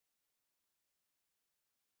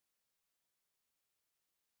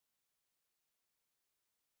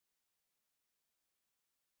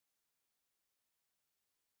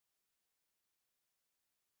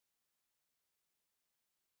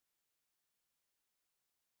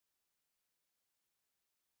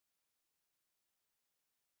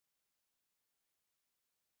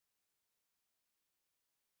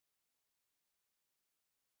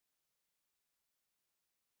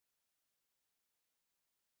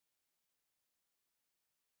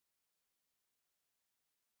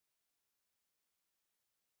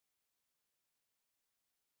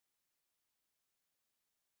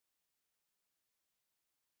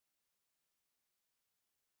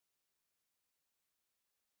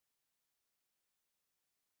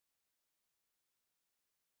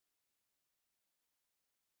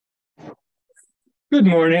Good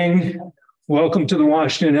morning. Welcome to the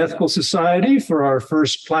Washington Ethical Society for our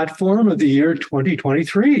first platform of the year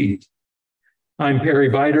 2023. I'm Perry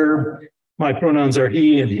Bider. My pronouns are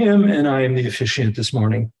he and him, and I am the officiant this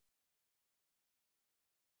morning.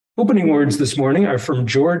 Opening words this morning are from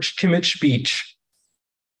George Kimmich Beach.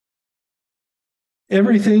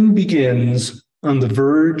 Everything begins on the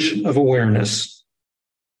verge of awareness.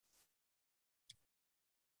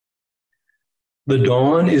 The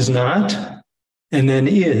dawn is not, and then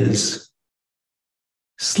is.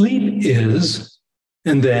 Sleep is,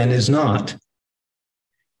 and then is not.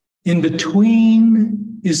 In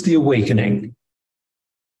between is the awakening.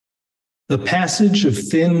 The passage of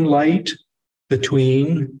thin light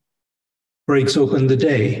between breaks open the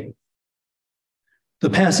day. The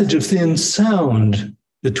passage of thin sound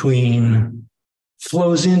between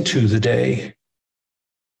flows into the day.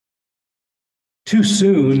 Too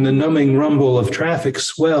soon, the numbing rumble of traffic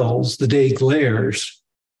swells, the day glares.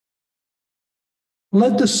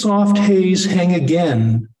 Let the soft haze hang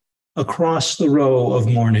again across the row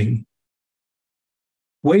of morning.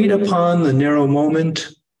 Wait upon the narrow moment,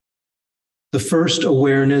 the first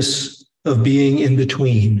awareness of being in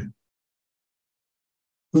between.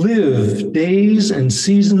 Live days and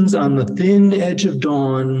seasons on the thin edge of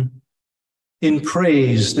dawn in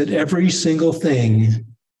praise that every single thing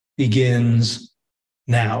begins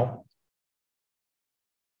now.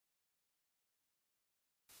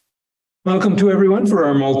 Welcome to everyone for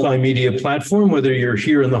our multimedia platform, whether you're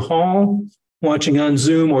here in the hall, watching on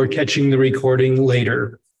Zoom, or catching the recording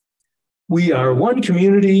later. We are one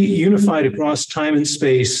community unified across time and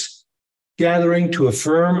space, gathering to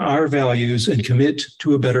affirm our values and commit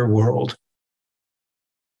to a better world.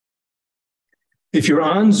 If you're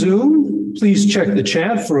on Zoom, please check the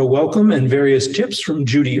chat for a welcome and various tips from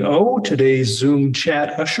Judy O, today's Zoom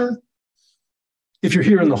chat usher. If you're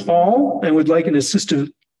here in the hall and would like an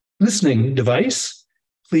assistive listening device,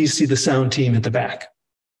 please see the sound team at the back.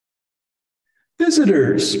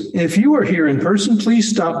 Visitors, if you are here in person, please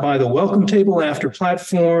stop by the welcome table after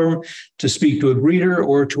platform to speak to a greeter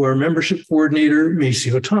or to our membership coordinator,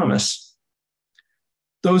 Maceo Thomas.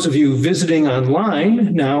 Those of you visiting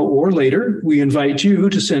online now or later, we invite you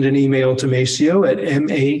to send an email to Maceo at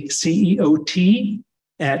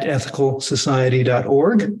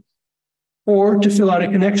maceot@ethicalsociety.org, or to fill out a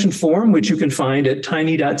connection form, which you can find at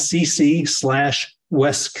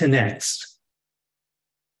tiny.cc/wesconnects.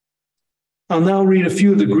 I'll now read a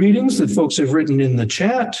few of the greetings that folks have written in the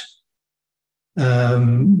chat.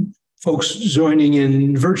 Folks joining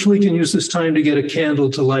in virtually can use this time to get a candle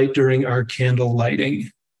to light during our candle lighting.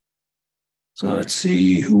 So let's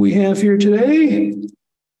see who we have here today.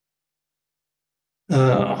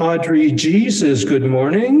 Audrey G says good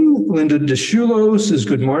morning. Linda DeShulo says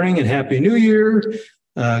good morning and Happy New Year.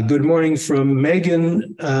 Good morning from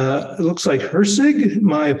Megan, it looks like Hersig.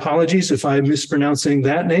 My apologies if I'm mispronouncing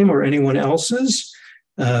that name or anyone else's.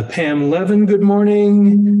 Pam Levin, good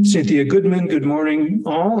morning. Cynthia Goodman, good morning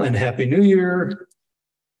all and Happy New Year.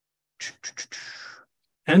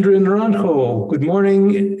 Andrea Naranjo, good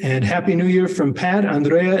morning and Happy New Year from Pat,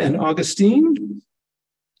 Andrea, and Augustine.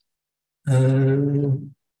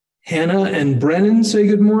 Hannah and Brennan say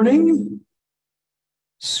good morning.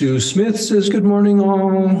 Sue Smith says good morning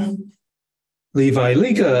all. Levi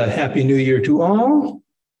Lika, Happy New Year to all.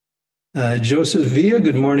 Joseph Villa,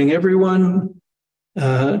 good morning everyone.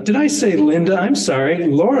 Did I say Linda? I'm sorry.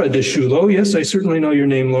 Laura DeShulo. Yes, I certainly know your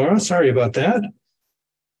name, Laura. Sorry about that.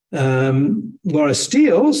 Laura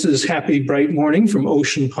Steele says happy bright morning from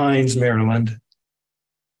Ocean Pines, Maryland.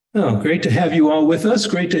 Oh, great to have you all with us.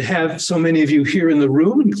 Great to have so many of you here in the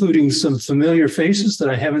room, including some familiar faces that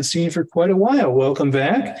I haven't seen for quite a while. Welcome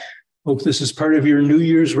back. Hope this is part of your New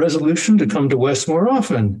Year's resolution to come to West more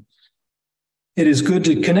often. It is good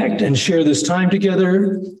to connect and share this time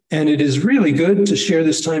together, and it is really good to share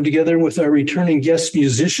this time together with our returning guest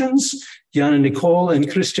musicians, Yana Nicole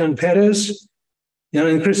and Christian Perez.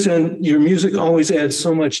 Yana and Christian, your music always adds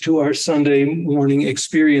so much to our Sunday morning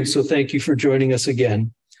experience, so thank you for joining us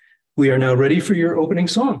again. We are now ready for your opening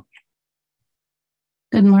song.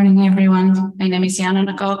 Good morning, everyone. My name is Yana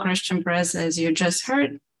Nicole Christian Perez, as you just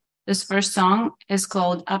heard. This first song is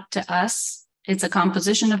called Up to Us. It's a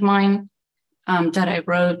composition of mine that I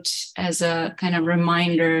wrote as a kind of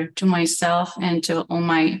reminder to myself and to all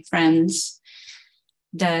my friends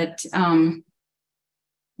that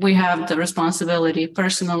we have the responsibility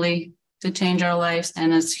personally to change our lives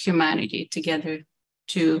and as humanity together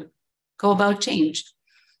to go about change.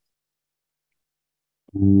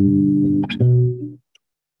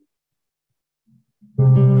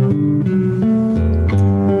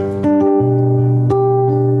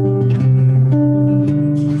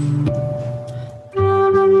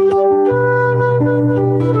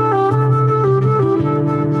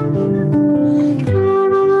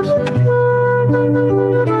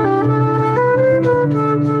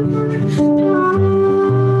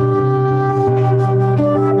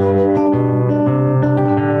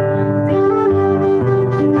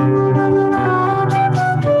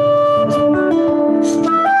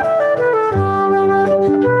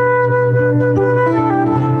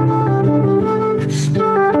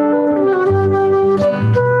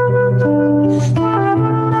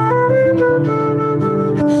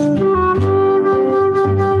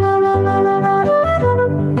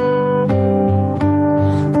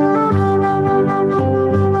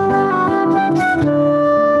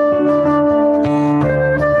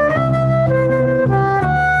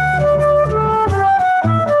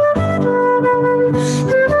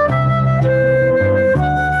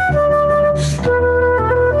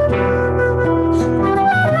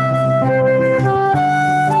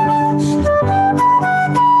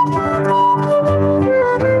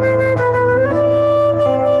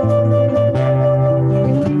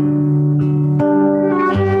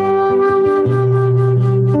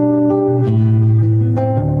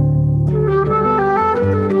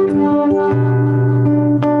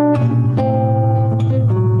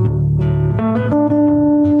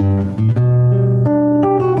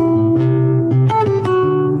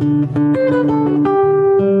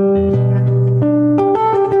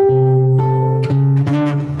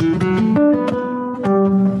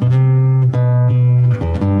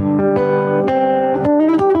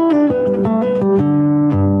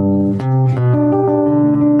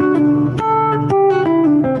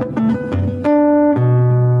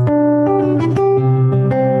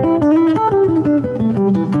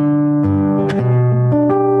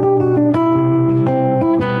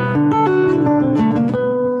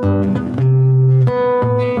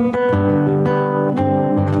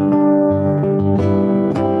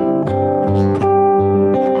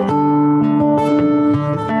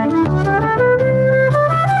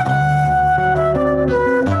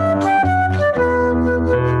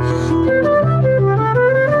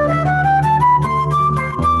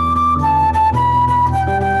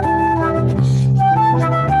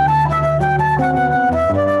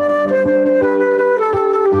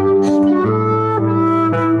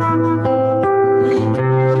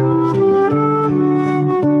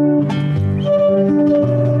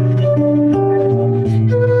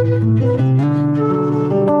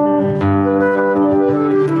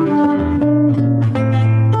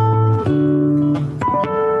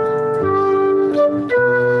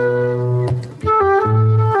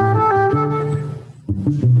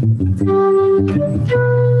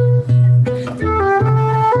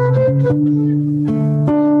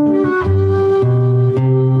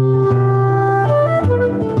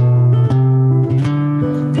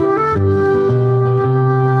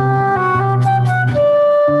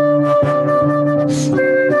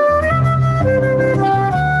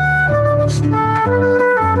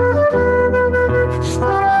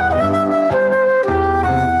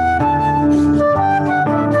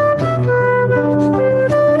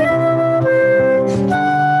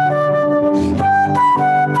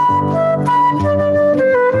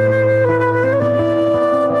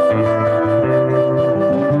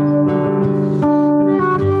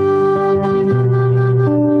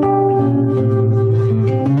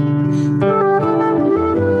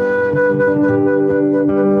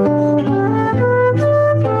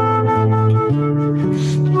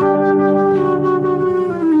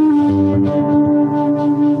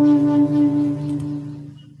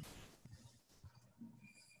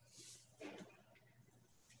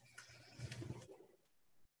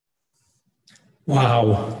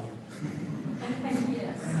 Wow.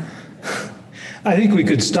 I think we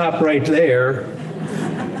could stop right there.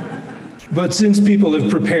 But since people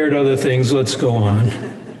have prepared other things, let's go on.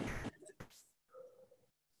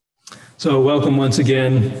 So welcome once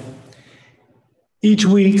again. Each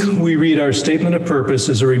week, we read our statement of purpose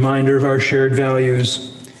as a reminder of our shared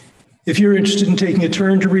values. If you're interested in taking a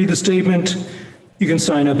turn to read the statement, you can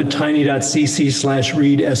sign up at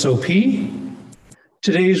tiny.cc/readsop.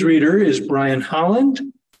 Today's reader is Brian Holland,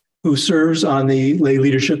 who serves on the Lay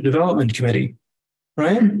Leadership Development Committee.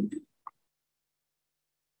 Brian?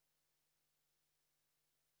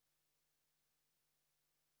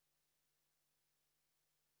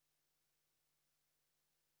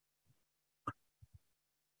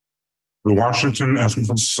 The Washington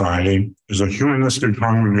Ethical Society is a humanistic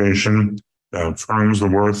congregation that affirms the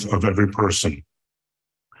worth of every person.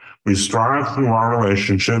 We strive through our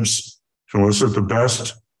relationships to elicit the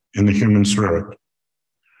best in the human spirit.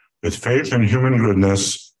 With faith in human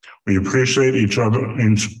goodness, we appreciate each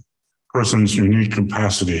person's unique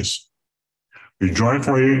capacities. We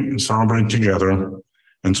joyfully celebrate together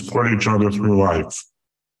and support each other through life.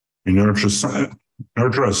 We nurture a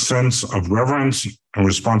sense of reverence and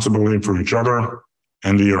responsibility for each other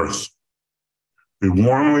and the earth. We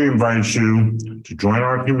warmly invite you to join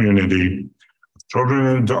our community of children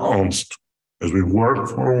and adults as we work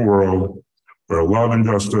for a world where love and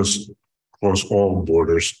justice cross all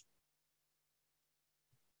borders.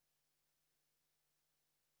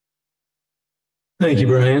 Thank you,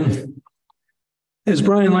 Brian. As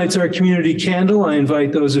Brian lights our community candle, I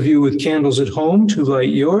invite those of you with candles at home to light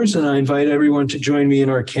yours, and I invite everyone to join me in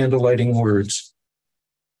our candle lighting words.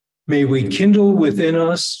 May we kindle within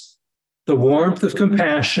us the warmth of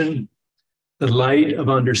compassion, the light of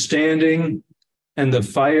understanding, and the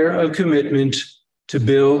fire of commitment to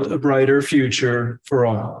build a brighter future for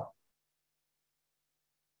all.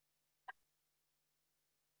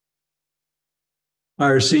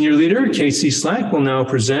 Our senior leader, Casey Slack, will now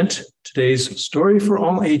present today's story for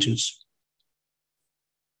all ages.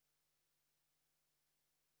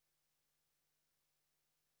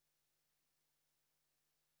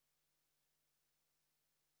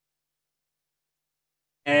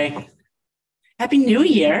 Hey, Happy New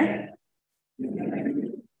Year.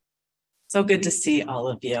 So good to see all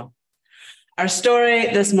of you. Our story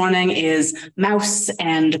this morning is Mouse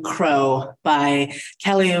and Crow by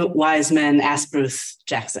Kelly Wiseman Asbruth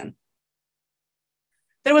Jackson.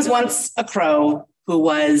 There was once a crow who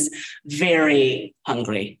was very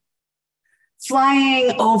hungry.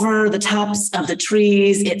 Flying over the tops of the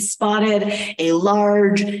trees, it spotted a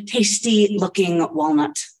large, tasty-looking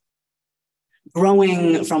walnut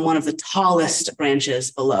growing from one of the tallest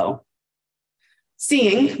branches below.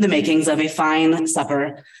 Seeing the makings of a fine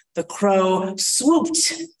supper, the crow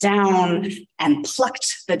swooped down and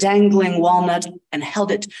plucked the dangling walnut and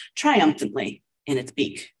held it triumphantly in its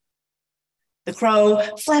beak. The crow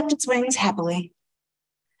flapped its wings happily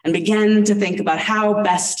and began to think about how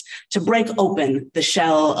best to break open the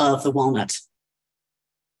shell of the walnut.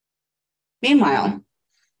 Meanwhile,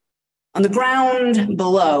 on the ground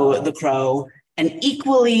below the crow, an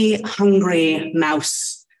equally hungry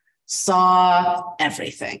mouse saw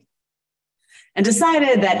everything and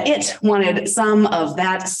decided that it wanted some of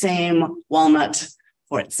that same walnut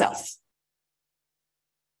for itself.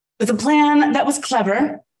 With a plan that was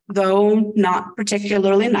clever, though not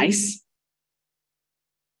particularly nice,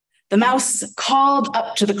 the mouse called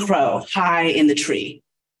up to the crow high in the tree.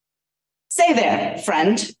 "Say there,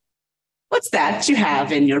 friend, what's that you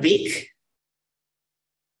have in your beak?"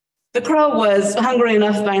 The crow was hungry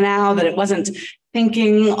enough by now that it wasn't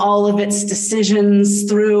thinking all of its decisions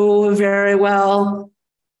through very well.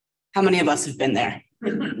 How many of us have been there?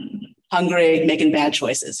 Hungry, making bad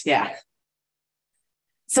choices, yeah.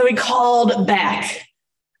 So he called back,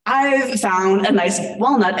 "I've found a nice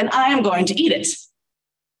walnut and I am going to eat it."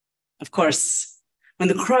 Of course, when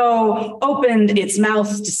the crow opened its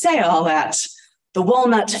mouth to say all that, the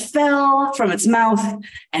walnut fell from its mouth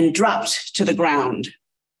and dropped to the ground,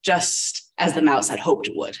 just as the mouse had hoped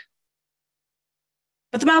it would.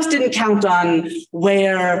 But the mouse didn't count on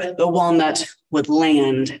where the walnut would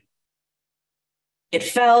land. It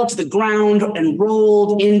fell to the ground and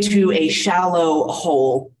rolled into a shallow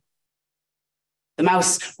hole. The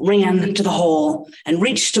mouse ran to the hole and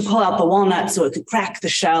reached to pull out the walnut so it could crack the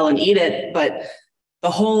shell and eat it, but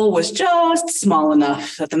the hole was just small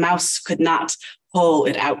enough that the mouse could not pull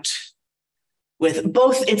it out. With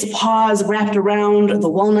both its paws wrapped around, the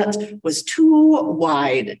walnut was too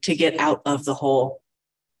wide to get out of the hole.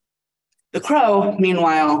 The crow,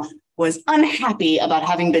 meanwhile, was unhappy about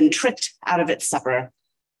having been tricked out of its supper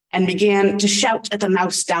and began to shout at the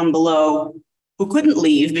mouse down below, who couldn't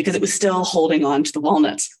leave because it was still holding on to the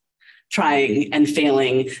walnut, trying and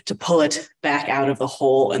failing to pull it back out of the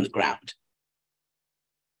hole in the ground.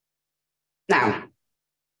 Now,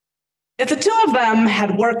 if the two of them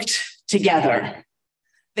had worked together,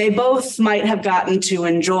 they both might have gotten to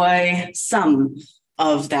enjoy some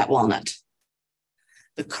of that walnut.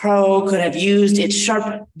 The crow could have used its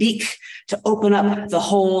sharp beak to open up the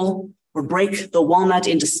hole or break the walnut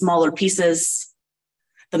into smaller pieces.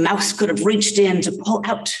 The mouse could have reached in to pull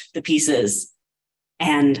out the pieces,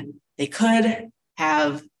 and they could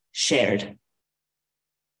have shared.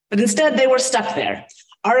 But instead, they were stuck there,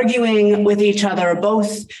 arguing with each other,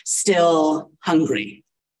 both still hungry.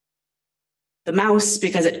 The mouse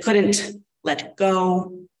because it couldn't let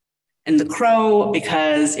go, and the crow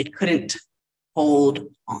because it couldn't hold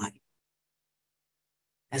on.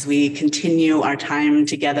 As we continue our time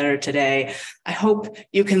together today, I hope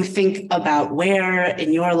you can think about where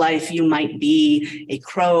in your life you might be a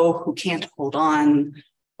crow who can't hold on,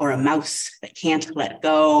 or a mouse that can't let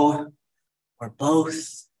go, or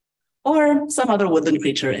both, or some other woodland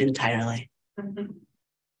creature entirely.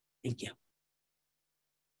 Thank you.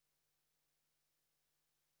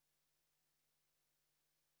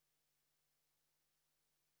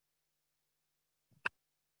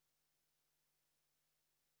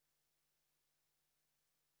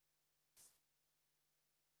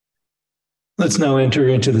 Let's now enter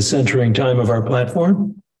into the centering time of our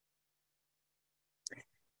platform.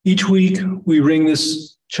 Each week, we ring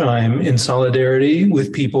this chime in solidarity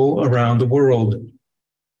with people around the world.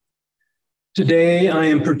 Today, I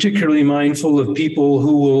am particularly mindful of people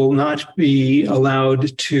who will not be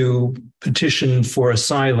allowed to petition for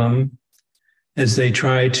asylum as they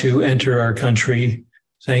try to enter our country,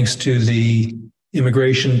 thanks to the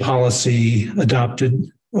immigration policy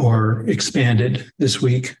adopted or expanded this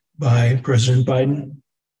week by President Biden.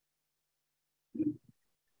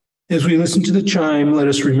 As we listen to the chime, let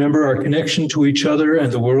us remember our connection to each other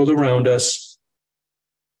and the world around us.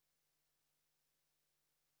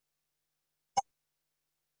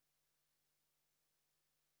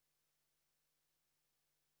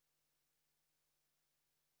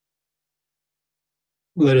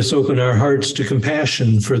 Let us open our hearts to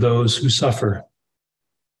compassion for those who suffer.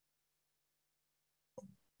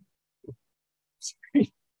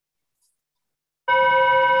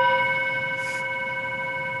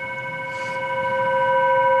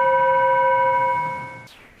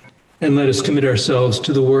 And let us commit ourselves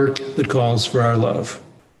to the work that calls for our love.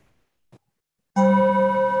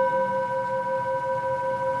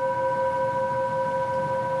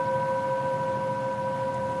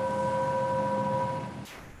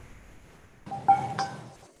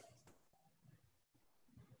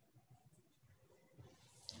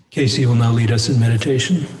 Casey will now lead us in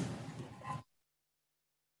meditation.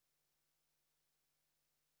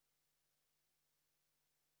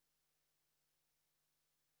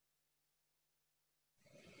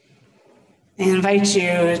 I invite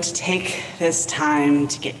you to take this time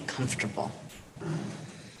to get comfortable,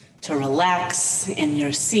 to relax in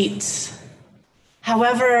your seat,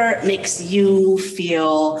 however makes you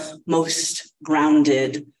feel most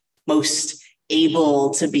grounded, most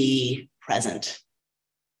able to be present.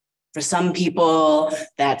 For some people,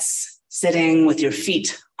 that's sitting with your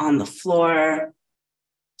feet on the floor.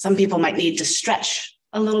 Some people might need to stretch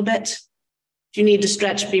a little bit. If you need to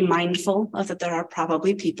stretch, be mindful of that there are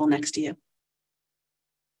probably people next to you.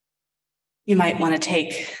 You might want to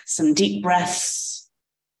take some deep breaths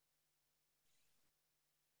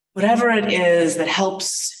Whatever it is that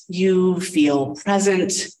helps you feel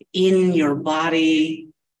present in your body,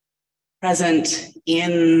 present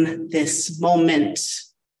in this moment,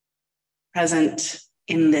 present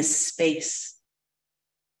in this space.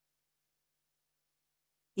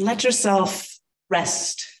 Let yourself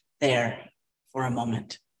rest there for a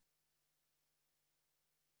moment.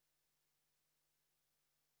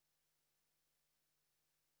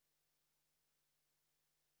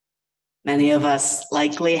 Many of us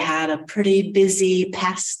likely had a pretty busy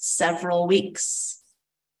past several weeks.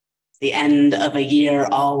 The end of a year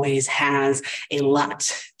always has a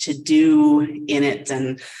lot to do in it.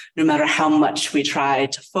 And no matter how much we try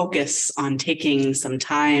to focus on taking some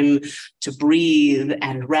time to breathe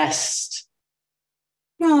and rest,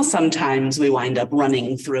 well, sometimes we wind up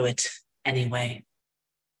running through it anyway.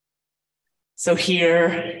 So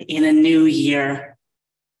here in a new year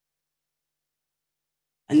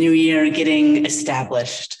getting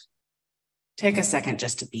established, take a second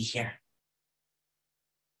just to be here.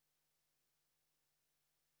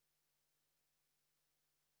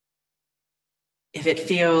 If it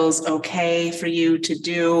feels okay for you to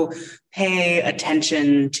do, pay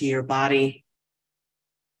attention to your body,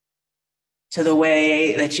 to the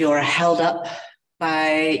way that you are held up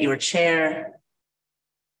by your chair,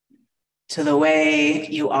 to the way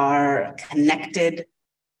you are connected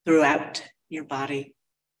throughout your body.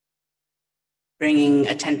 Bringing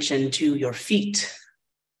attention to your feet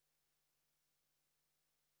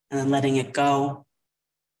and then letting it go.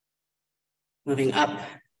 Moving up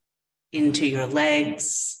into your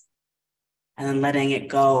legs and then letting it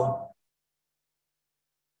go.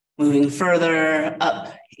 Moving further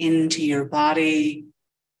up into your body,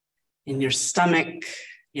 in your stomach,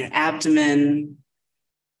 your abdomen,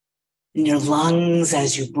 in your lungs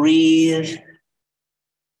as you breathe.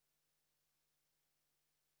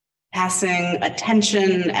 Passing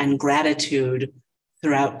attention and gratitude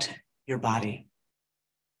throughout your body.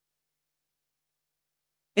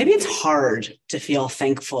 Maybe it's hard to feel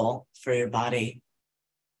thankful for your body.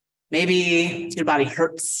 Maybe your body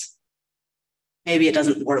hurts. Maybe it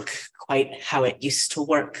doesn't work quite how it used to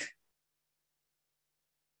work.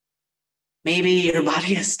 Maybe your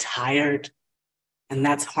body is tired, and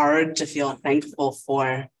that's hard to feel thankful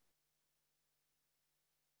for.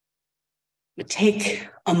 But take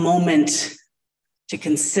a moment to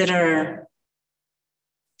consider,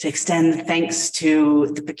 to extend thanks to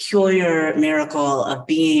the peculiar miracle of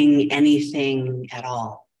being anything at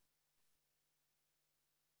all.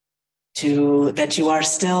 To that you are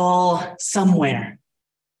still somewhere,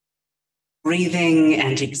 breathing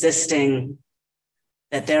and existing,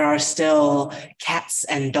 that there are still cats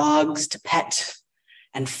and dogs to pet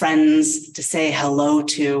and friends to say hello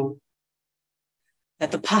to,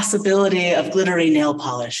 that the possibility of glittery nail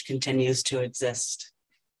polish continues to exist,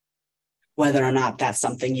 whether or not that's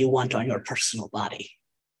something you want on your personal body.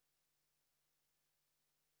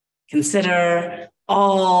 Consider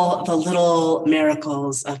all the little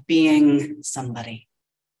miracles of being somebody.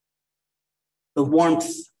 The warmth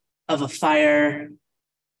of a fire,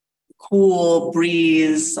 cool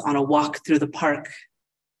breeze on a walk through the park,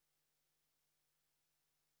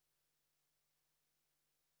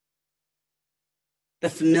 the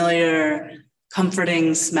familiar,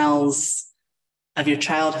 comforting smells of your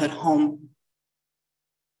childhood home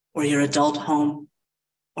or your adult home,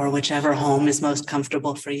 or whichever home is most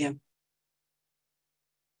comfortable for you.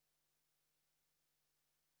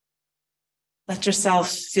 Let yourself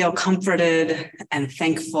feel comforted and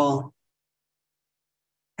thankful,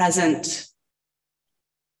 present,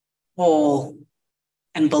 whole,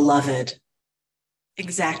 and beloved,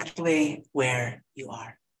 exactly where you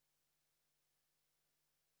are.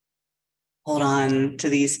 Hold on to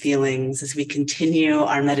these feelings as we continue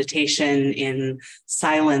our meditation in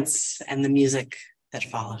silence and the music that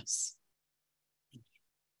follows.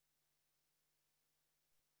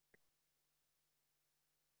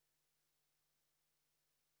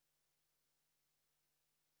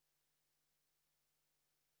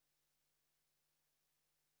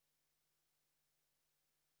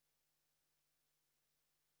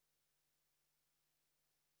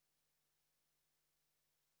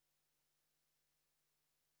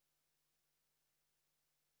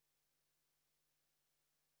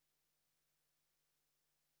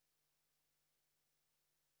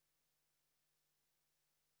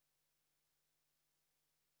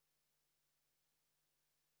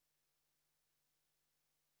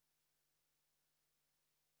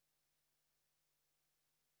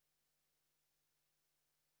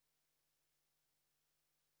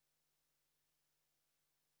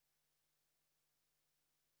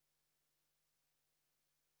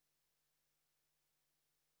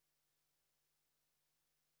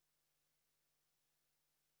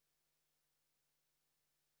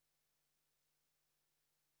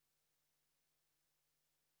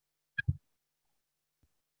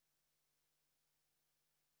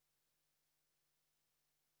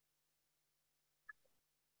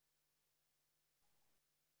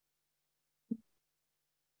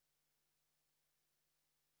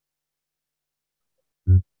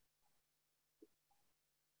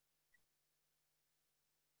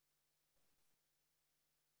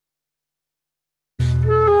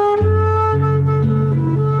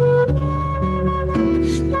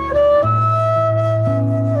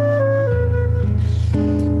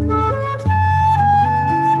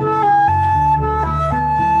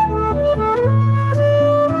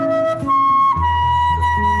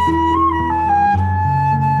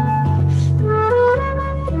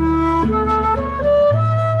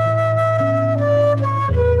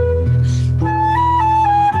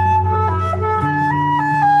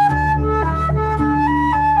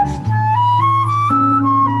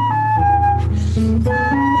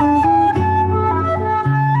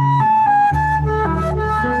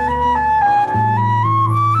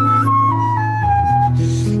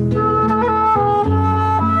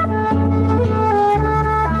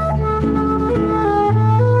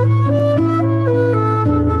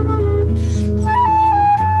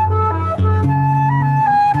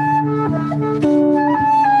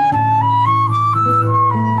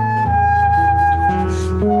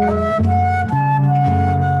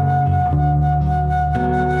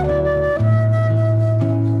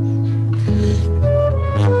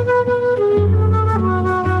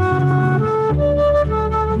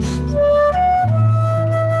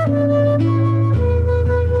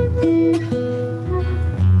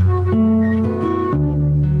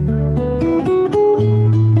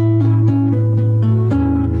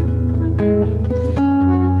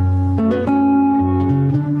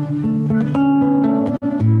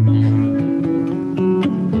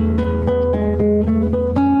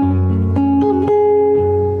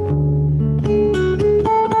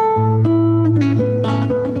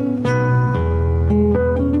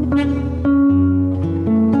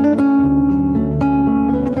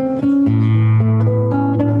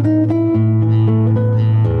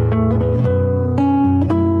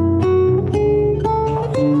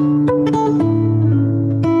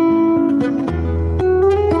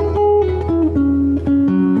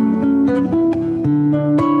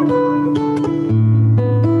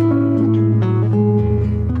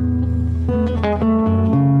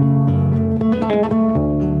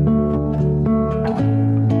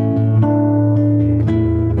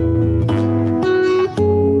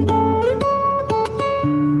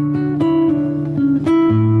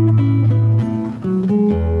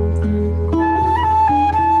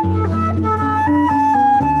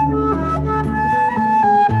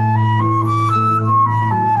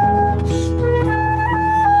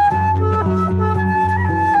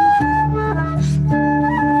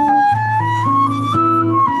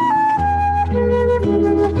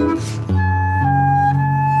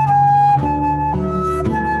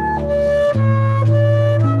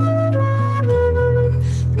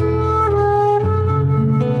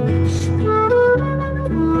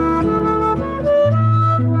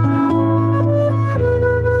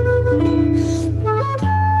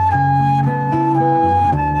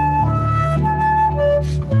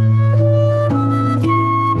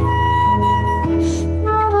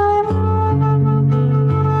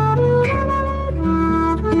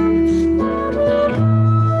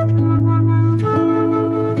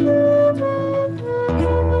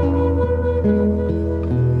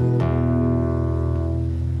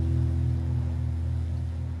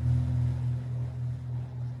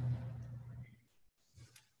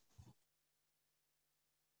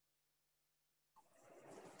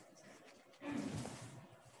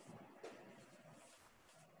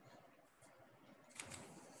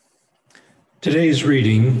 Today's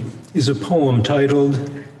reading is a poem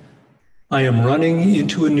titled, I Am Running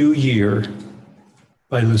into a New Year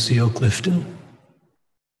by Lucille Clifton.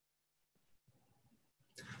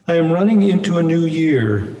 I am running into a new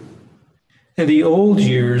year, and the old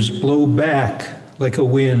years blow back like a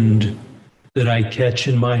wind that I catch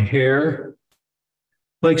in my hair,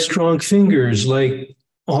 like strong fingers, like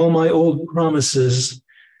all my old promises,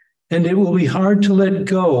 and it will be hard to let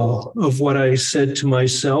go of what I said to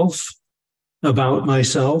myself about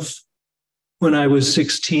myself when I was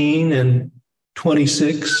 16 and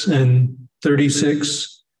 26 and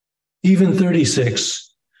 36, even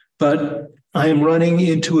 36. But I am running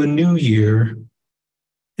into a new year,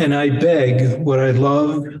 and I beg what I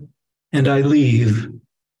love and I leave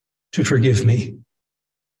to forgive me.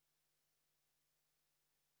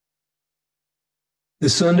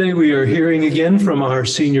 This Sunday, we are hearing again from our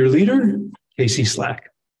senior leader, Casey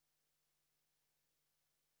Slack.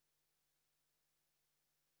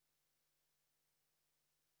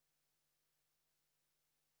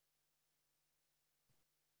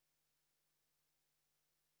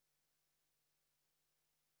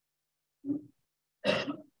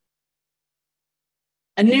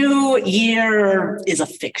 A new year is a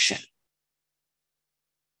fiction.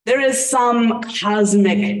 There is some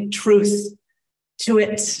cosmic truth to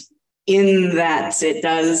it in that it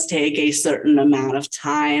does take a certain amount of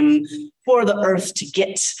time for the Earth to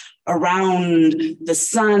get around the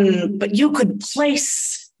sun, but you could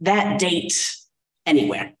place that date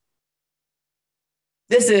anywhere.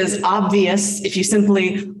 This is obvious if you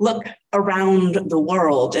simply look around the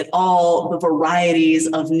world at all the varieties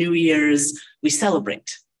of New Year's we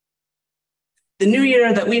celebrate. The New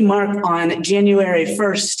Year that we mark on January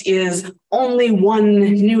 1st is only one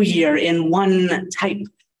New Year in one type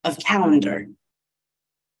of calendar.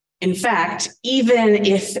 In fact, even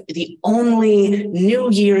if the only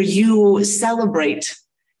New Year you celebrate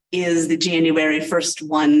is the January 1st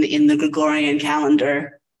one in the Gregorian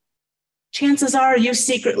calendar, chances are you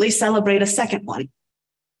secretly celebrate a second one,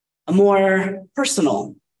 a more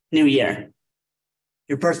personal New Year,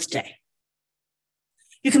 your birthday.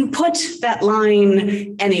 You can put that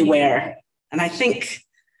line anywhere, and I think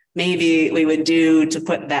maybe we would do to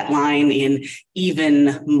put that line in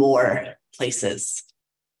even more places.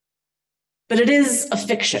 But it is a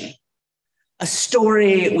fiction, a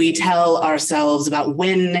story we tell ourselves about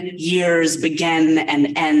when years begin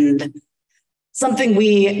and end, something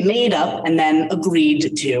we made up and then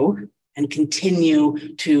agreed to and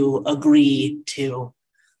continue to agree to,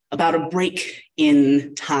 about a break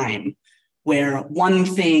in time where one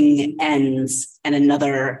thing ends and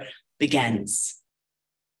another begins.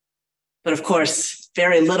 But of course,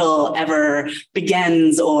 very little ever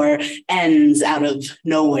begins or ends out of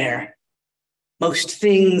nowhere. Most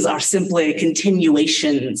things are simply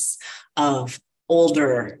continuations of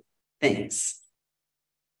older things.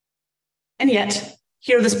 And yet,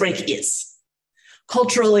 here this break is.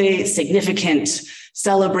 Culturally significant,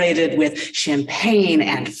 celebrated with champagne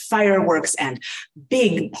and fireworks and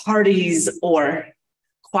big parties, or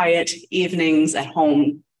quiet evenings at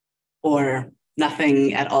home, or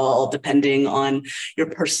nothing at all, depending on your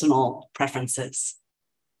personal preferences.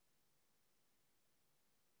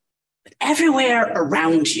 But everywhere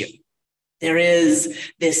around you, there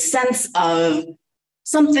is this sense of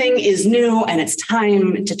something is new and it's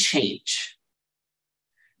time to change.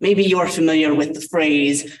 Maybe you're familiar with the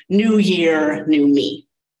phrase, new year, new me.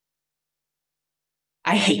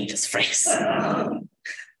 I hate this phrase.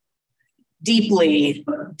 Deeply,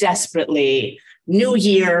 desperately, new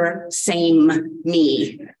year, same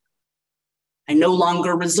me. I no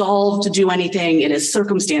longer resolve to do anything. It is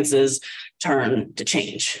circumstances' turn to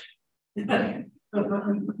change.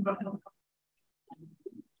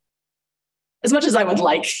 As much as I would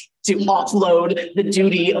like to offload the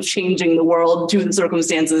duty of changing the world to the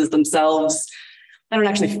circumstances themselves, I don't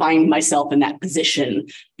actually find myself in that position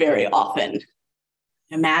very often.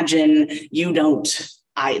 Imagine you don't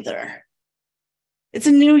either. It's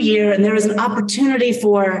a new year and there is an opportunity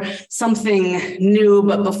for something new,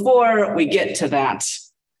 but before we get to that,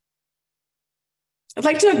 I'd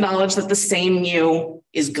like to acknowledge that the same you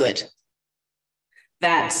is good.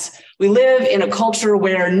 That we live in a culture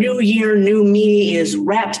where new year, new me is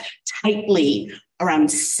wrapped tightly around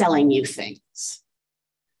selling you things,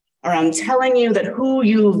 around telling you that who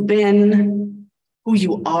you've been, who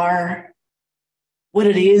you are, what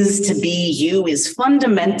it is to be you is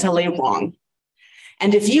fundamentally wrong.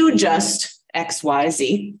 And if you just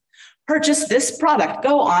XYZ, purchase this product,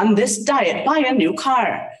 go on this diet, buy a new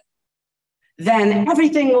car, then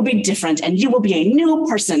everything will be different and you will be a new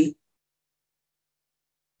person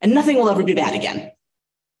and nothing will ever be bad again.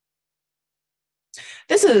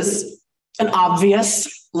 This is an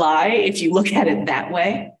obvious lie if you look at it that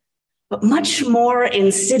way, but much more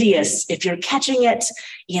insidious if you're catching it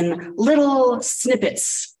in little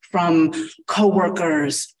snippets from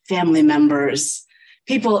coworkers, family members,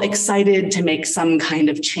 people excited to make some kind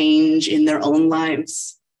of change in their own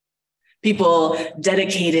lives, people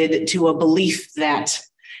dedicated to a belief that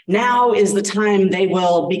now is the time they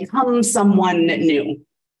will become someone new.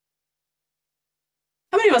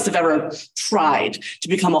 How many of us have ever tried to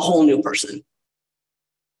become a whole new person?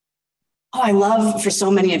 Oh, I love for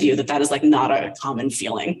so many of you that is like not a common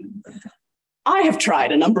feeling. I have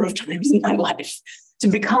tried a number of times in my life to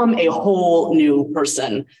become a whole new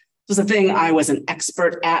person. It was a thing I was an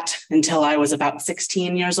expert at until I was about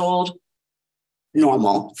 16 years old.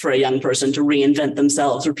 Normal for a young person to reinvent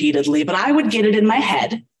themselves repeatedly, but I would get it in my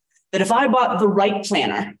head that if I bought the right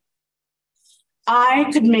planner,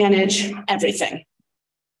 I could manage everything.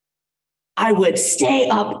 I would stay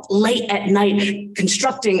up late at night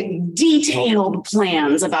constructing detailed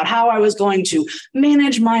plans about how I was going to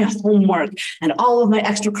manage my homework and all of my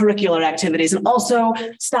extracurricular activities and also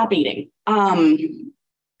stop eating.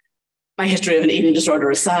 My history of an eating disorder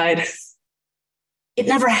aside, it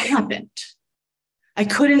never happened. I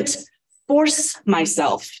couldn't force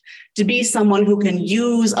myself to be someone who can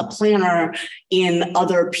use a planner in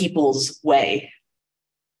other people's way.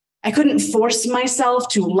 I couldn't force myself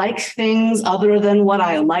to like things other than what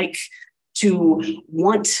I like, to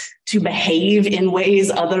want to behave in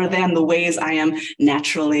ways other than the ways I am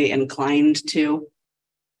naturally inclined to.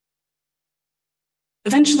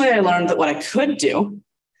 Eventually, I learned that what I could do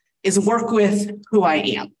is work with who I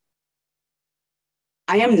am.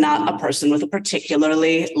 I am not a person with a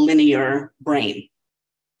particularly linear brain.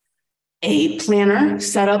 A planner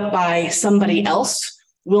set up by somebody else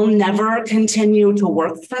will never continue to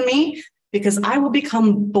work for me because I will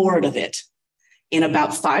become bored of it in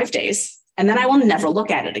about 5 days, and then I will never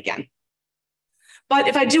look at it again. But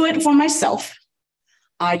if I do it for myself,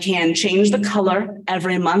 I can change the color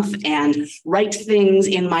every month and write things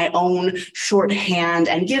in my own shorthand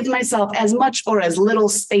and give myself as much or as little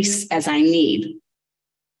space as I need.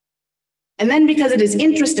 And then because it is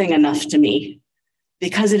interesting enough to me,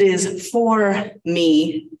 because it is for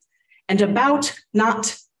me, and about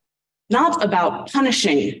not about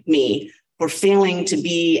punishing me for failing to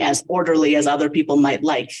be as orderly as other people might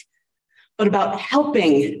like, but about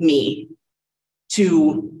helping me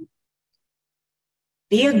to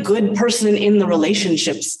be a good person in the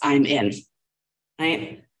relationships I'm in,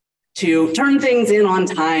 right? To turn things in on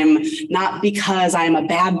time, not because I'm a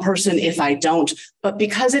bad person if I don't, but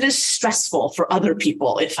because it is stressful for other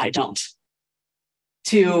people if I don't.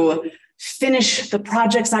 To finish the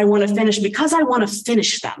projects I want to finish because I want to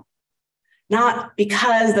finish them, not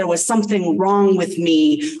because there was something wrong with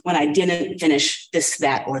me when I didn't finish this,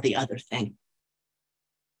 that, or the other thing.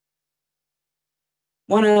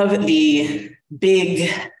 One of the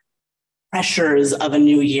big pressures of a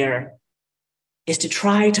new year is to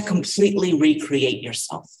try to completely recreate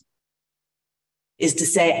yourself, is to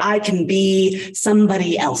say, I can be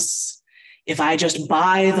somebody else if I just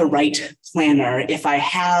buy the right planner, if I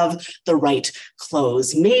have the right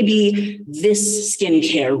clothes. Maybe this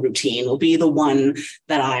skincare routine will be the one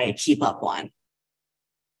that I keep up on.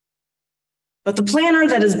 But the planner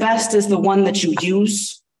that is best is the one that you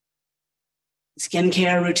use. The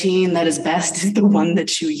skincare routine that is best is the one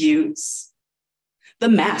that you use. The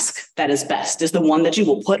mask that is best is the one that you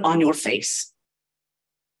will put on your face.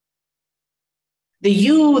 The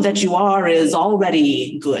you that you are is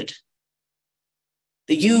already good.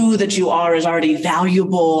 The you that you are is already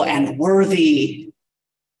valuable and worthy.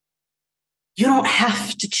 You don't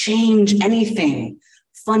have to change anything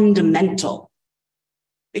fundamental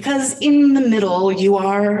because in the middle, you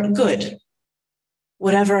are good,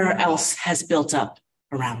 whatever else has built up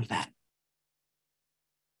around that.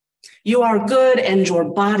 You are good and your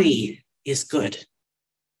body is good.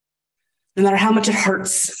 No matter how much it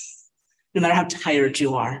hurts, no matter how tired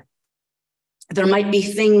you are. There might be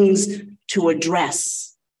things to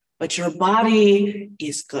address, but your body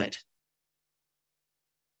is good.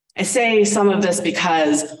 I say some of this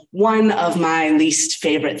because one of my least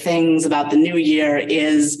favorite things about the new year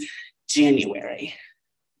is January.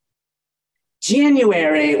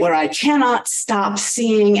 January, where I cannot stop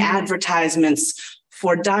seeing advertisements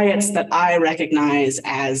for diets that I recognize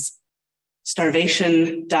as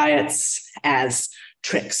starvation diets, as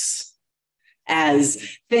tricks,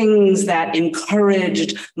 as things that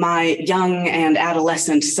encouraged my young and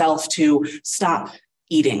adolescent self to stop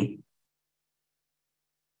eating.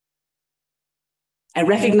 I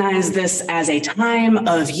recognize this as a time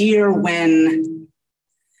of year when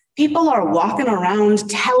People are walking around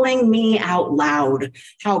telling me out loud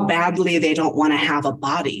how badly they don't want to have a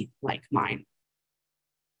body like mine.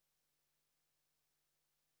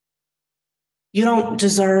 You don't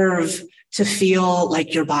deserve to feel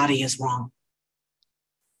like your body is wrong.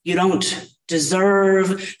 You don't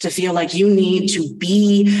deserve to feel like you need to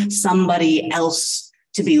be somebody else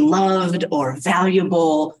to be loved or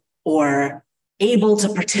valuable or able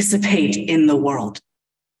to participate in the world.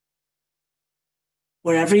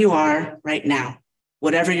 Wherever you are right now,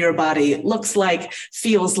 whatever your body looks like,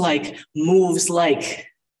 feels like, moves like,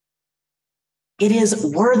 it is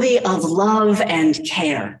worthy of love and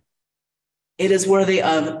care. It is worthy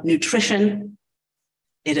of nutrition.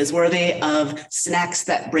 It is worthy of snacks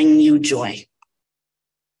that bring you joy.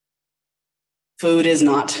 Food is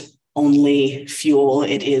not only fuel,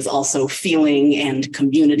 it is also feeling and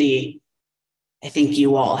community. I think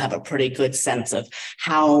you all have a pretty good sense of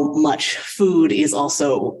how much food is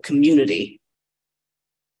also community.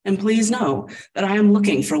 And please know that I am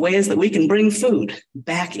looking for ways that we can bring food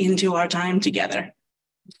back into our time together.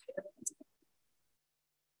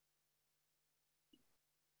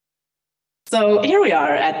 So here we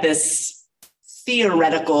are at this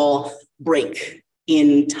theoretical break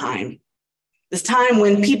in time. This time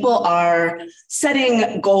when people are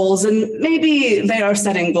setting goals, and maybe they are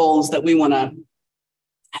setting goals that we want to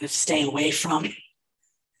kind of stay away from.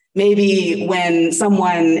 Maybe when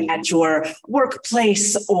someone at your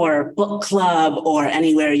workplace or book club or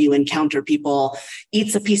anywhere you encounter people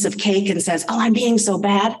eats a piece of cake and says, "Oh, I'm being so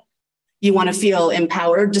bad," you want to feel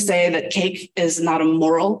empowered to say that cake is not a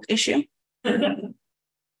moral issue.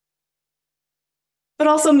 But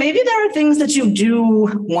also, maybe there are things that you do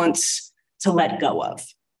want to let go of.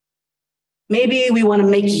 Maybe we want to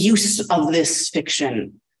make use of this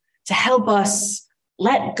fiction to help us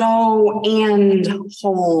let go and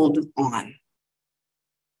hold on.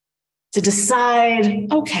 To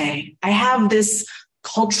decide, okay, I have this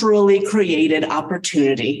culturally created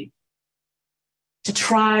opportunity to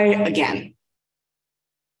try again.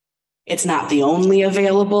 It's not the only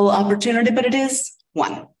available opportunity, but it is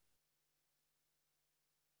one.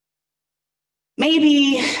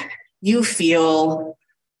 Maybe you feel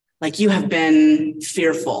like you have been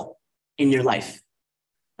fearful in your life,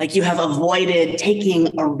 like you have avoided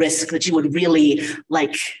taking a risk that you would really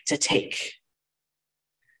like to take.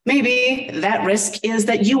 Maybe that risk is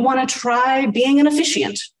that you want to try being an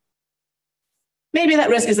officiant. Maybe that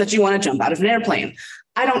risk is that you want to jump out of an airplane.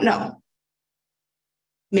 I don't know.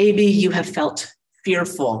 Maybe you have felt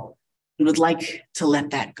fearful and would like to let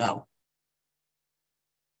that go.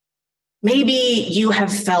 Maybe you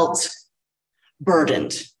have felt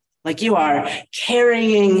burdened, like you are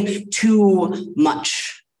carrying too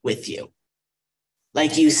much with you.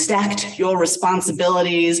 Like you stacked your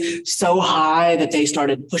responsibilities so high that they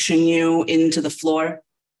started pushing you into the floor.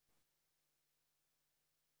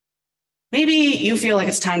 Maybe you feel like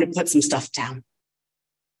it's time to put some stuff down.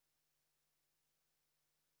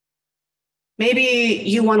 Maybe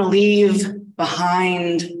you want to leave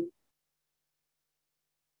behind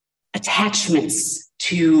attachments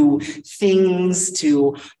to things,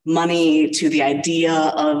 to money, to the idea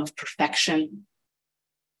of perfection.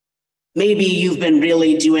 Maybe you've been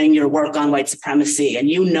really doing your work on white supremacy and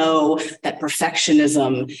you know that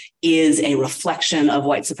perfectionism is a reflection of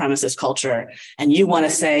white supremacist culture. And you want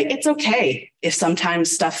to say, it's okay if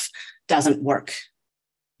sometimes stuff doesn't work.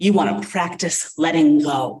 You want to practice letting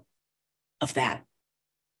go of that.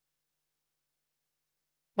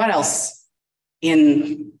 What else?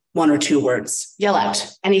 In one or two words, yell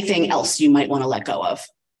out anything else you might want to let go of.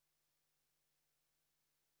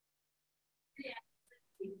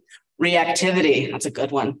 Reactivity, that's a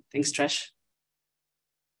good one. Thanks, Trish.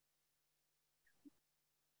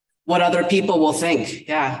 What other people will think.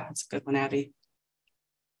 Yeah, that's a good one, Abby.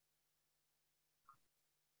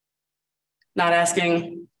 Not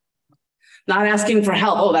asking for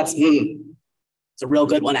help. Oh, it's a real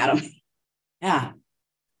good one, Adam. Yeah.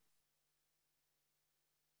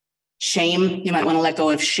 Shame, you might want to let go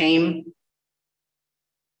of shame.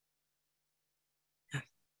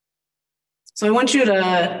 So I want you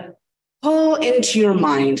to pull into your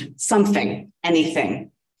mind something,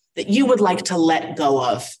 anything that you would like to let go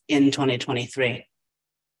of in 2023.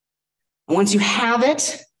 And once you have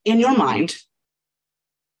it in your mind,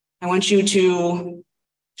 I want you to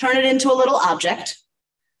turn it into a little object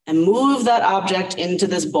and move that object into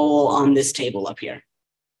this bowl on this table up here.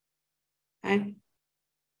 Okay?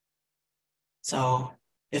 So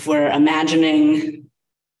if we're imagining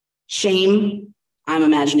shame, I'm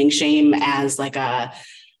imagining shame as like a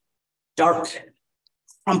dark,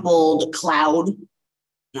 crumpled cloud,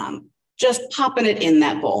 just popping it in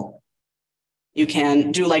that bowl. You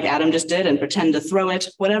can do like Adam just did and pretend to throw it,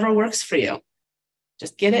 whatever works for you.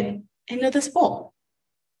 Just get it into this bowl.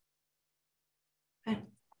 Okay.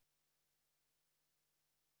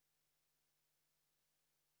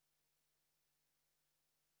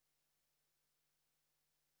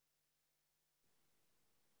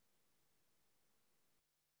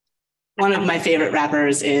 One of my favorite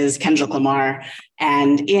rappers is Kendrick Lamar,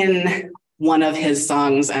 and in one of his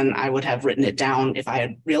songs, and I would have written it down if I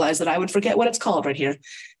had realized that I would forget what it's called right here.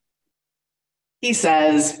 He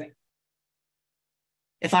says,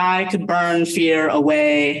 if I could burn fear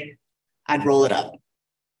away, I'd roll it up.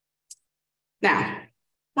 Now,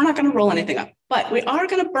 we're not going to roll anything up, but we are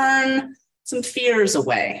going to burn some fears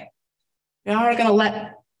away. We are going to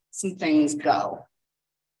let some things go.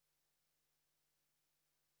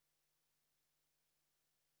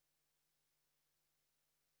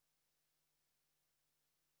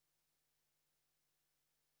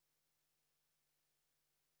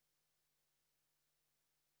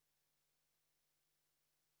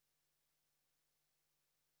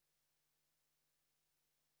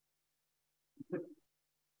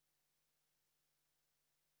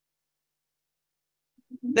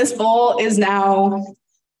 This bowl is now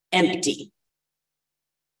empty.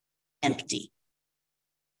 Empty.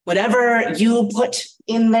 Whatever you put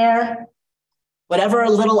in there, whatever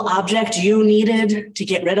little object you needed to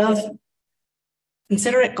get rid of,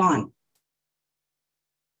 consider it gone.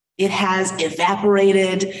 It has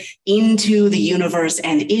evaporated into the universe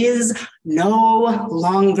and is no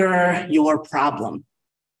longer your problem.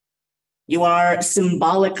 You are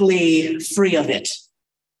symbolically free of it.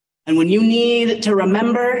 And when you need to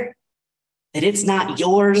remember that it's not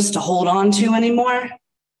yours to hold on to anymore,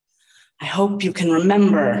 I hope you can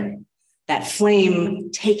remember that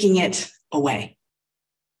flame taking it away.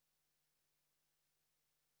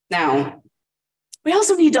 Now, we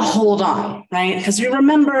also need to hold on, right? Because we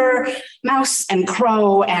remember Mouse and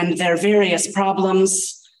Crow and their various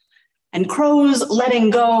problems, and Crow's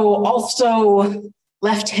letting go also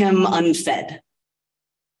left him unfed.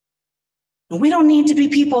 And we don't need to be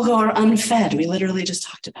people who are unfed. We literally just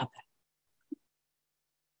talked about that.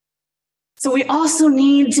 So we also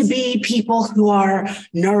need to be people who are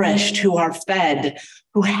nourished, who are fed,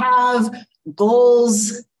 who have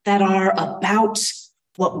goals that are about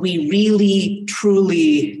what we really,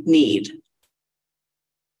 truly need.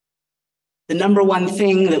 The number one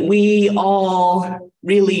thing that we all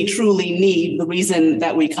really, truly need, the reason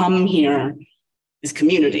that we come here, is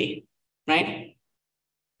community, right?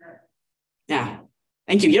 Yeah,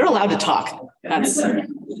 thank you. You're allowed to talk.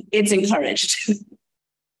 It's encouraged.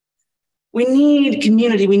 We need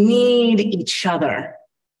community. We need each other.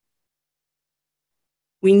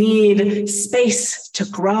 We need space to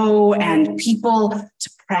grow and people to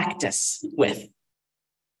practice with.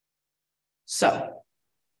 So,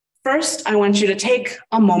 first, I want you to take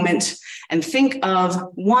a moment and think of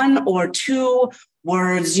one or two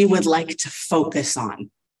words you would like to focus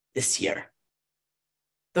on this year.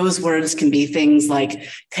 Those words can be things like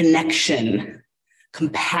connection,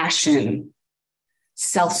 compassion,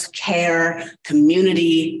 self-care,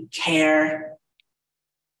 community care,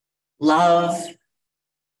 love,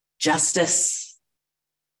 justice.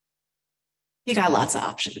 You got lots of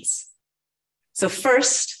options. So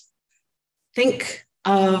first, think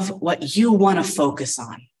of what you want to focus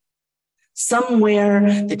on,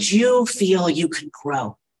 somewhere that you feel you could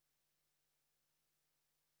grow.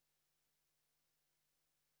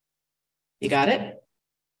 You got it?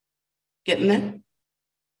 Getting it?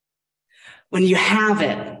 When you have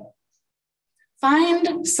it,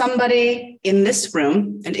 find somebody in this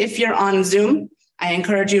room, and if you're on Zoom, I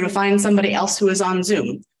encourage you to find somebody else who is on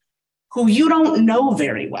Zoom, who you don't know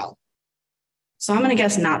very well. So I'm going to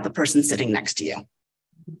guess not the person sitting next to you.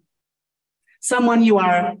 Someone you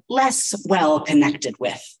are less well connected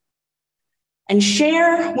with. And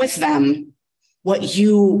share with them what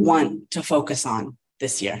you want to focus on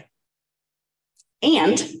this year.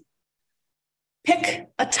 And pick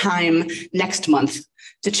a time next month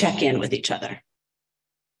to check in with each other.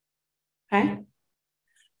 Okay?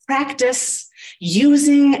 Practice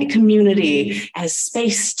using a community as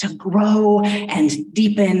space to grow and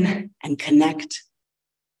deepen and connect.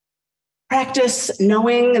 Practice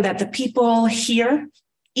knowing that the people here,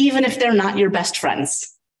 even if they're not your best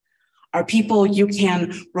friends, are people you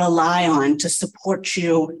can rely on to support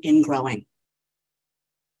you in growing.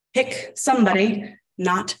 Pick somebody,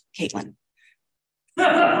 not Caitlin.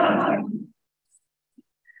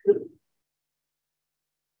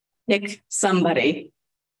 Pick somebody,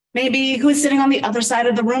 maybe who is sitting on the other side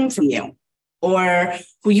of the room from you, or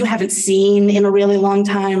who you haven't seen in a really long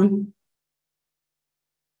time,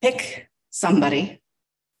 Pick somebody,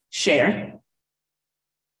 share,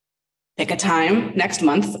 pick a time next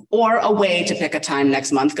month or a way to pick a time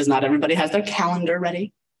next month because not everybody has their calendar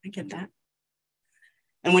ready. I get that.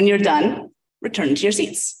 And when you're done, return to your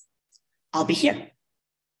seats. I'll be here.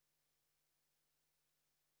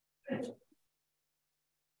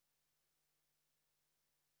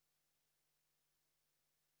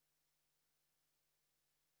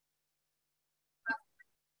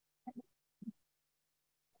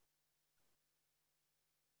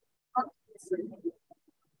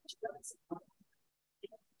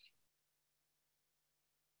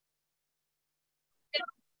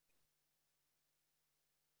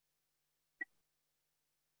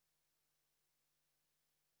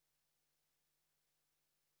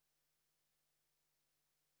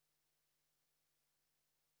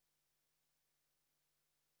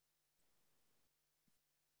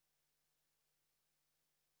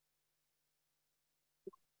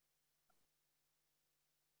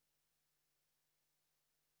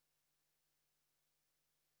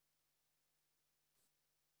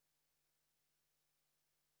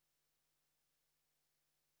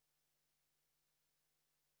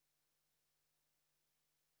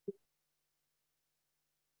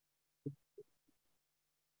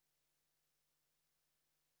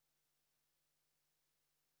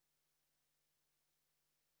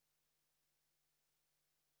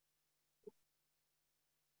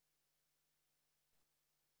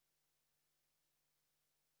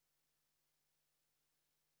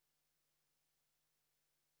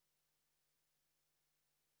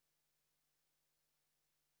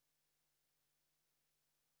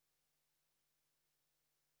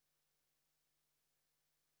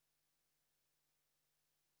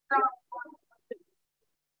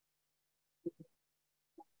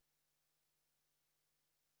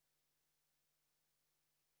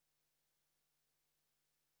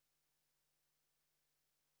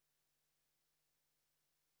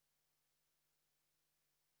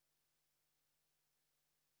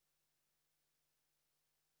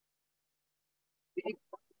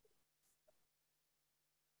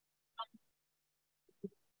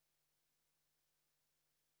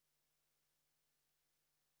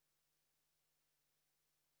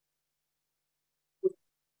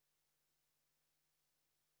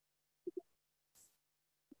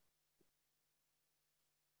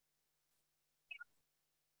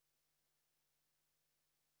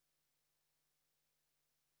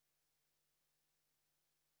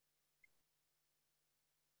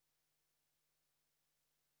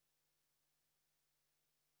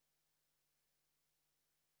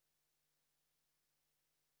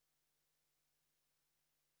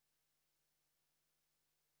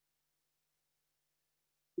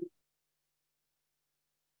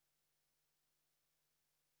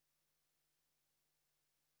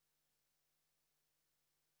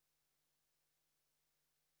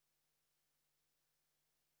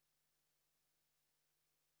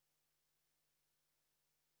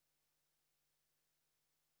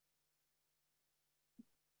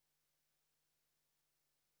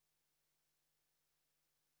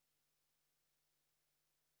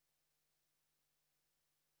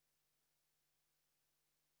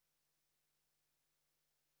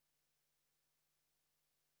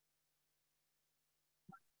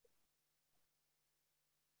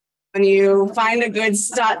 When you find a good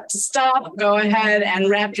spot to stop, go ahead and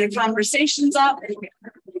wrap your conversations up.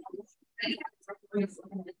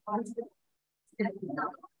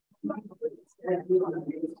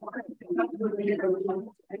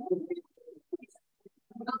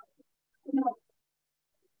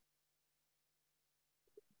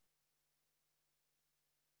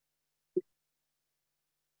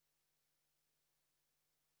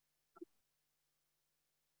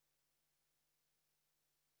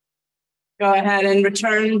 Go ahead and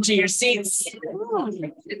return to your seats.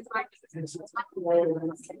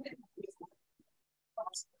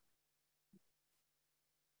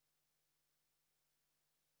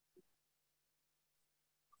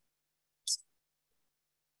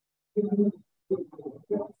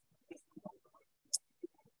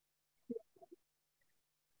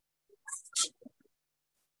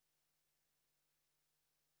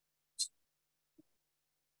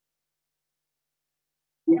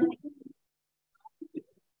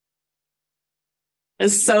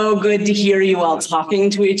 It's so good to hear you all talking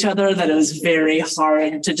to each other that it was very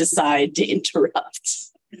hard to decide to interrupt.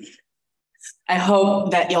 I hope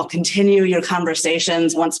that you'll continue your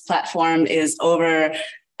conversations once platform is over,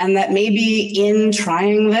 and that maybe in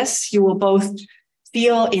trying this, you will both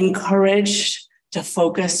feel encouraged to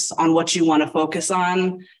focus on what you want to focus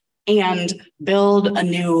on and build a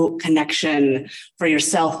new connection for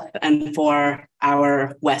yourself and for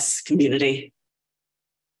our WES community.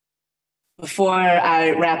 Before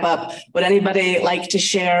I wrap up, would anybody like to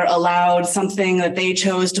share aloud something that they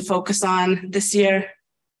chose to focus on this year?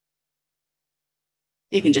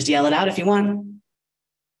 You can just yell it out if you want.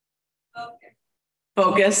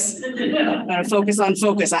 Focus. Focus on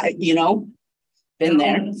focus. Been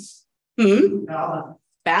there.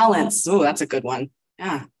 Balance. Oh, that's a good one.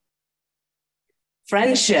 Yeah.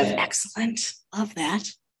 Friendship. Excellent. Love that.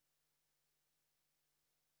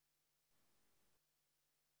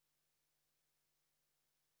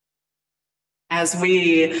 As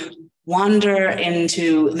we wander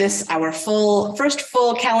into this, our first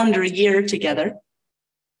full calendar year together.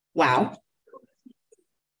 Wow.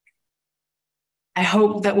 I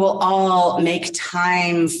hope that we'll all make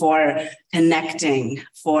time for connecting,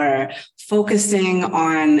 for focusing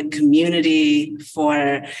on community,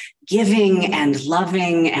 for giving and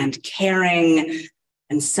loving and caring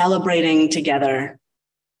and celebrating together,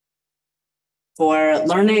 for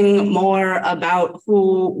learning more about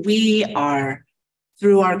who we are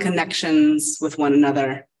through our connections with one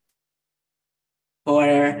another,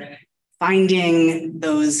 for finding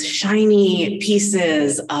those shiny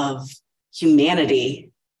pieces of humanity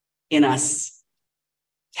in us,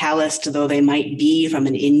 calloused though they might be from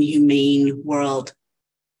an inhumane world,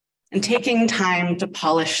 and taking time to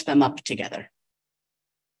polish them up together.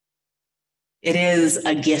 It is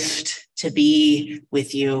a gift to be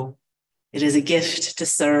with you. It is a gift to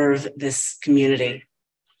serve this community.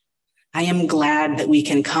 I am glad that we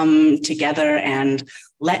can come together and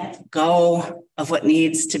let go of what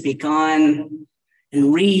needs to be gone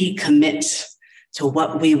and recommit to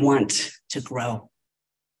what we want to grow.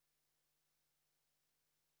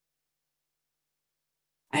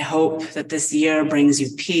 I hope that this year brings you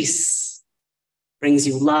peace, brings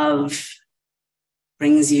you love,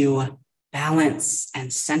 brings you balance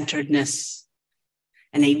and centeredness,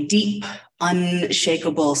 and a deep,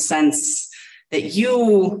 unshakable sense that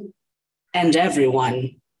you and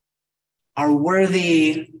everyone are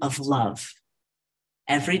worthy of love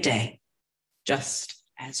every day, just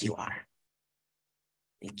as you are.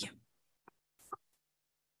 Thank you.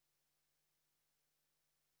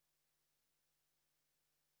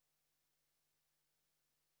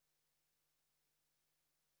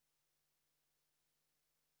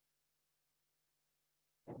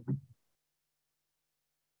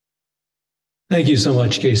 Thank you so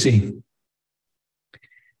much, Casey.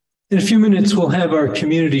 In a few minutes, we'll have our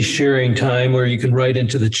community sharing time where you can write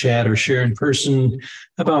into the chat or share in person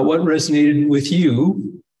about what resonated with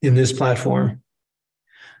you in this platform.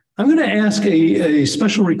 I'm going to ask a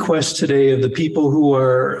special request today of the people who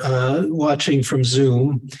are watching from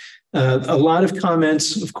Zoom. A lot of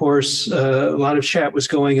comments, of course, a lot of chat was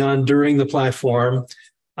going on during the platform.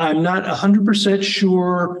 I'm not 100%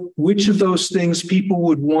 sure which of those things people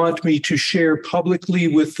would want me to share publicly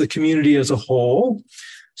with the community as a whole.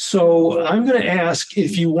 So I'm going to ask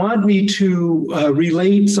if you want me to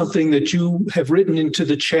relate something that you have written into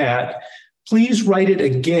the chat, please write it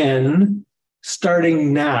again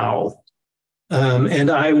starting now. And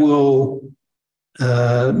I will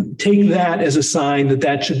take that as a sign that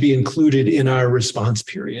that should be included in our response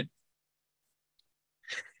period.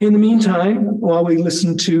 In the meantime, while we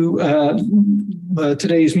listen to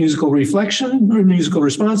today's musical reflection or musical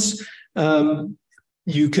response,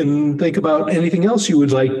 you can think about anything else you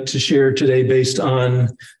would like to share today based on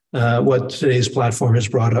what today's platform has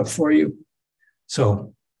brought up for you.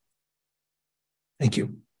 So, thank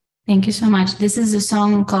you. Thank you so much. This is a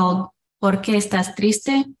song called ¿Por qué estás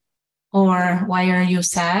triste? Or Why Are You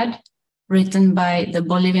Sad? Written by the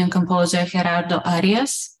Bolivian composer Gerardo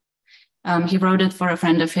Arias. He wrote it for a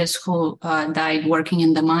friend of his who died working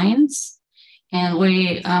in the mines. And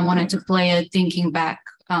we wanted to play it thinking back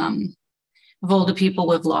of all the people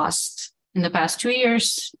we've lost in the past 2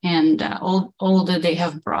 years and all that they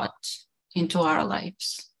have brought into our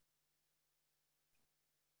lives.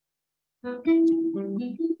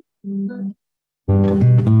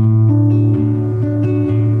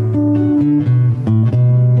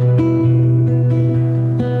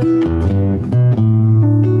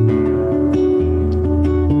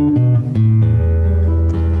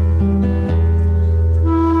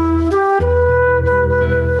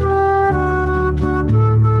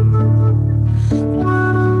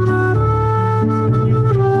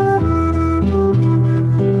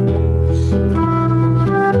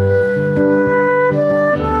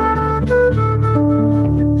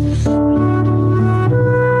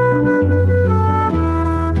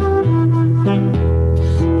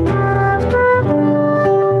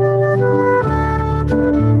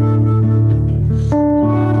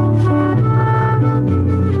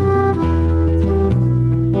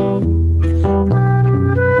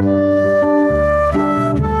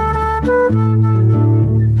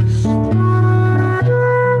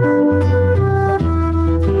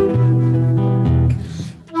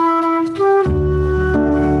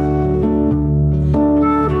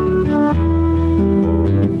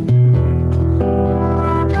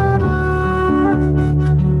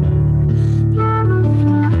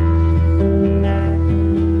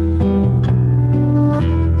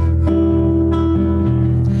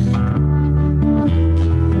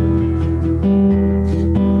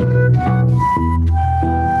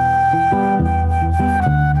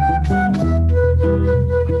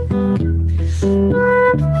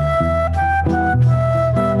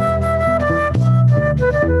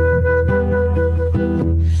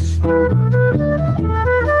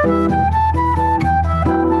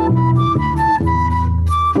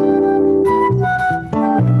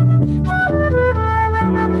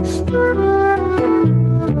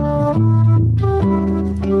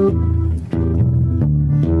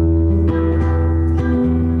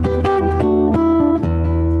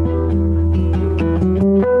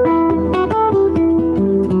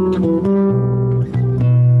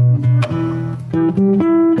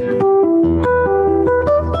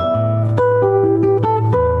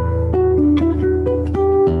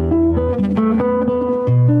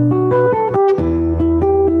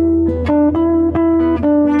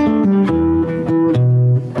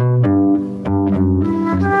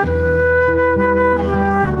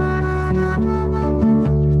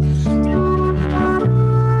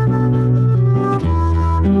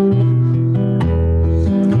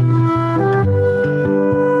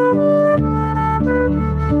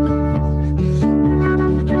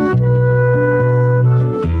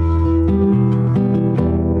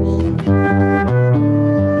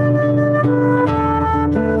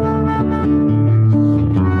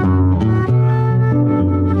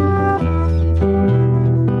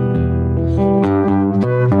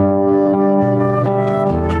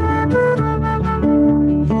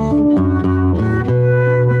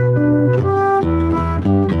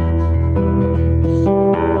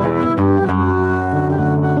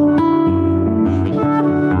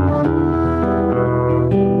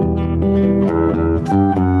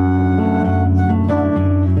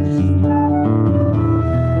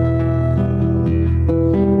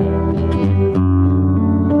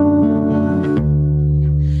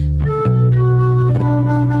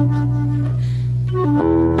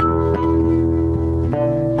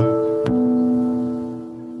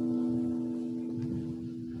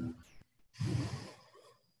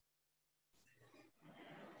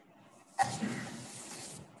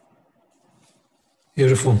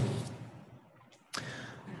 Beautiful.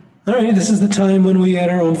 All right, this is the time when we add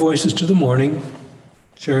our own voices to the morning,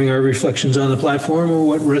 sharing our reflections on the platform or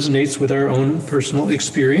what resonates with our own personal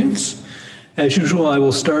experience. As usual, I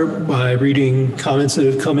will start by reading comments that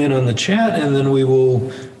have come in on the chat, and then we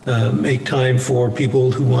will make time for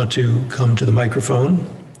people who want to come to the microphone.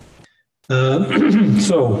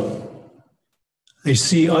 So I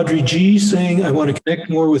see Audrey G saying, I want to connect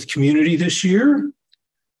more with community this year.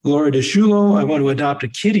 Laura DeShulo, I want to adopt a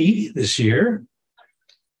kitty this year.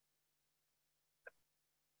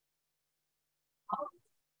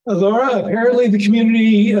 Laura, apparently the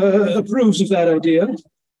community approves of that idea.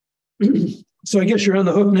 So I guess you're on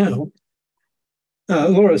the hook now.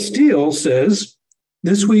 Laura Steele says,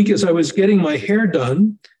 this week as I was getting my hair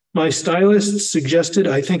done, my stylist suggested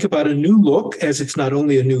I think about a new look, as it's not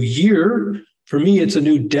only a new year, for me it's a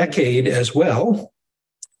new decade as well.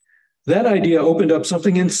 That idea opened up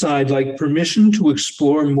something inside like permission to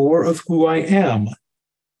explore more of who I am.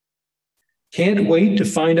 Can't wait to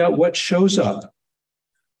find out what shows up.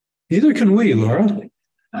 Neither can we, Laura.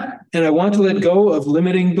 And I want to let go of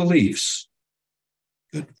limiting beliefs.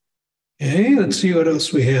 Good. Okay, let's see what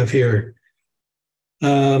else we have here.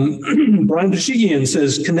 Brian Bashigian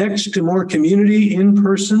says, connect to more community in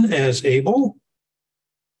person as able.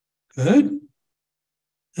 Good.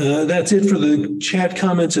 That's it for the chat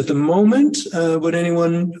comments at the moment. Would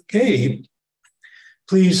anyone, okay,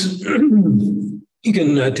 please, you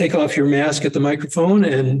can take off your mask at the microphone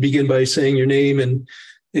and begin by saying your name, and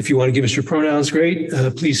if you want to give us your pronouns, great.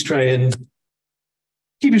 Please try and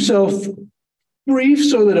keep yourself brief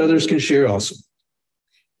so that others can share also.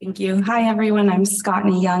 Thank you. Hi, everyone. I'm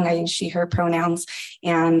Scottney Young. I use she, her pronouns.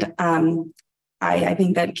 And I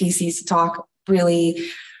think that Casey's talk really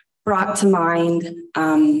brought to mind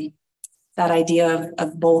that idea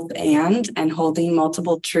of both and holding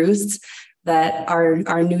multiple truths, that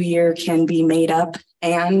our new year can be made up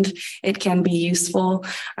and it can be useful.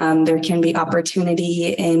 There can be opportunity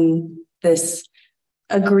in this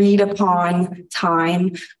agreed upon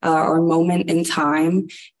time or moment in time.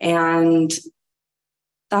 And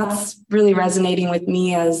that's really resonating with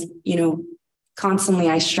me as, you know, constantly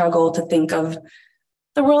I struggle to think of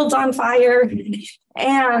the world's on fire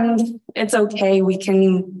and it's okay. We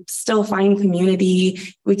can still find community.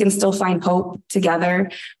 We can still find hope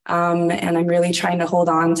together. And I'm really trying to hold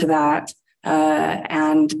on to that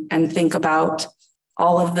and think about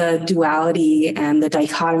all of the duality and the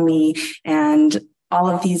dichotomy and all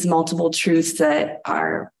of these multiple truths that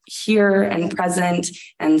are here and present,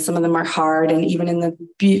 and some of them are hard. And even in the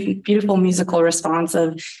beautiful musical response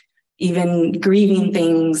of even grieving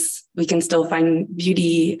things, we can still find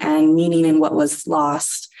beauty and meaning in what was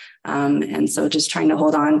lost. And so just trying to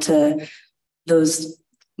hold on to those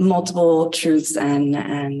multiple truths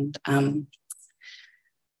and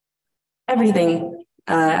everything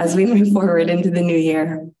as we move forward into the new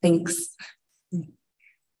year. Thanks.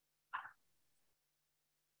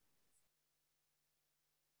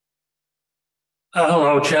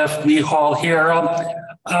 Hello, Jeff Mehal here.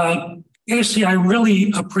 Casey, I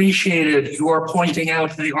really appreciated your pointing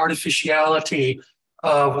out the artificiality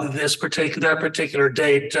of that particular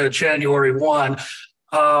date, January 1.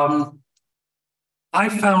 I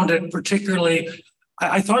found it particularly,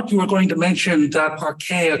 I thought you were going to mention that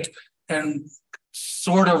archaic and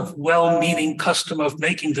sort of well-meaning custom of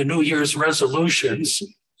making the New Year's resolutions.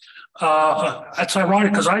 It's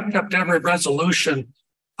ironic because I've kept every resolution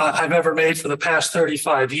I've ever made for the past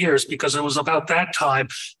 35 years, because it was about that time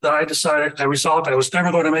that I resolved I was never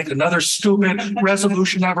going to make another stupid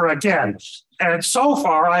resolution ever again. And so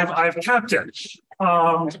far, I've kept it.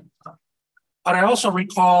 But I also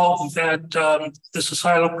recall that the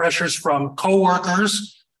societal pressures from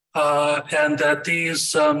coworkers and that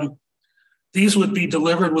these would be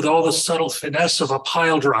delivered with all the subtle finesse of a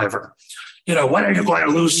pile driver. You know, when are you going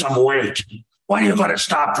to lose some weight? When are you going to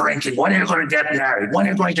stop drinking? When are you going to get married? When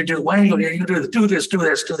are you going to do? When are you going to do this?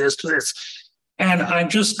 And I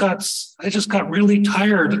just got really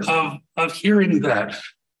tired of hearing that.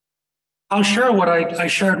 I'll share what I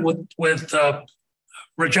shared with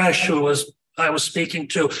Rajesh, who I was speaking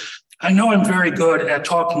to. I know I'm very good at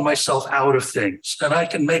talking myself out of things, and I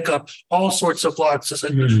can make up all sorts of lots as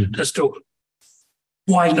to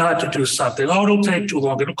why not to do something. Oh, it'll take too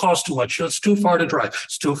long. It'll cost too much. It's too far to drive.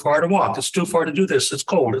 It's too far to walk. It's too far to do this. It's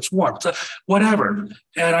cold. It's warm. Whatever.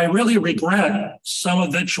 And I really regret some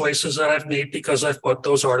of the choices that I've made because I've put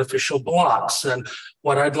those artificial blocks. And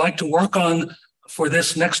what I'd like to work on for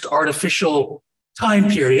this next artificial time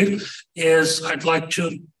period is I'd like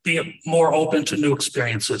to be more open to new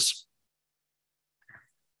experiences. .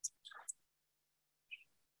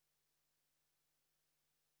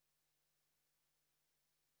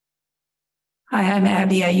 Hi, I'm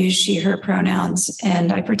Abby. I use she, her pronouns,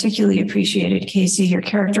 and I particularly appreciated, Casey, your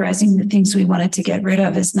characterizing the things we wanted to get rid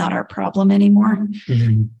of is not our problem anymore.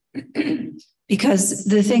 Mm-hmm. Because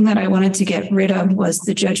the thing that I wanted to get rid of was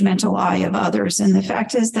the judgmental eye of others. And the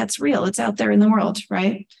fact is that's real. It's out there in the world,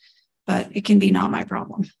 right? But it can be not my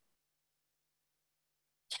problem.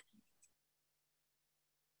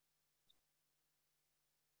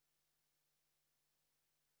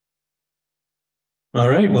 All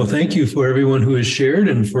right. Well, thank you for everyone who has shared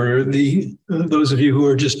and for those of you who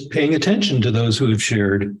are just paying attention to those who have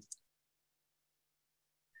shared.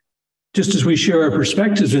 Just as we share our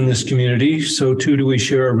perspectives in this community, so too do we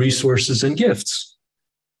share our resources and gifts.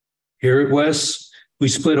 Here at Wes, we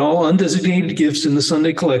split all undesignated gifts in the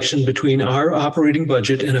Sunday collection between our operating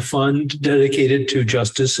budget and a fund dedicated to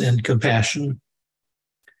justice and compassion.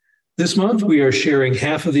 This month, we are sharing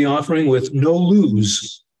half of the offering with No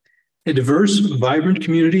Lose, a diverse, vibrant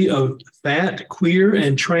community of fat, queer,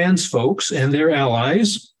 and trans folks and their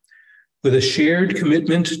allies with a shared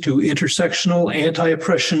commitment to intersectional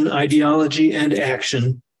anti-oppression ideology and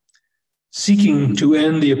action, seeking to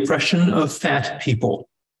end the oppression of fat people.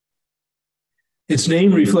 Its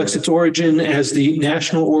name reflects its origin as the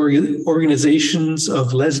National Organizations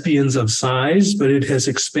of Lesbians of Size, but it has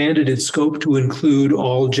expanded its scope to include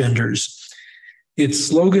all genders. Its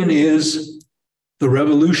slogan is, "The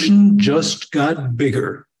revolution just got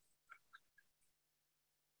bigger."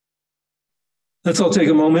 Let's all take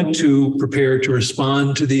a moment to prepare to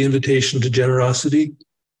respond to the invitation to generosity.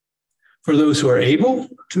 For those who are able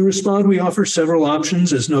to respond, we offer several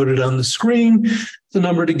options as noted on the screen. The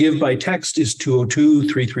number to give by text is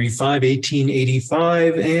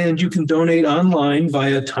 202-335-1885, and you can donate online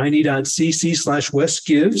via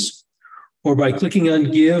tiny.cc/westgives or by clicking on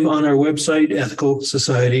Give on our website,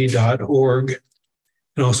 ethicalsociety.org.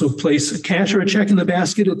 You can also place a cash or a check in the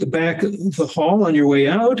basket at the back of the hall on your way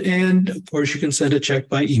out, and of course, you can send a check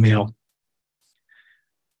by email.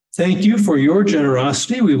 Thank you for your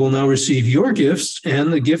generosity. We will now receive your gifts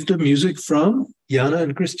and the gift of music from Jana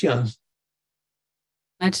and Christian.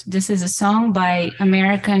 This is a song by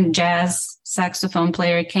American jazz saxophone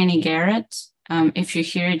player Kenny Garrett. If you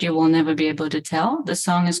hear it, you will never be able to tell. The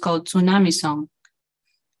song is called Tsunami Song.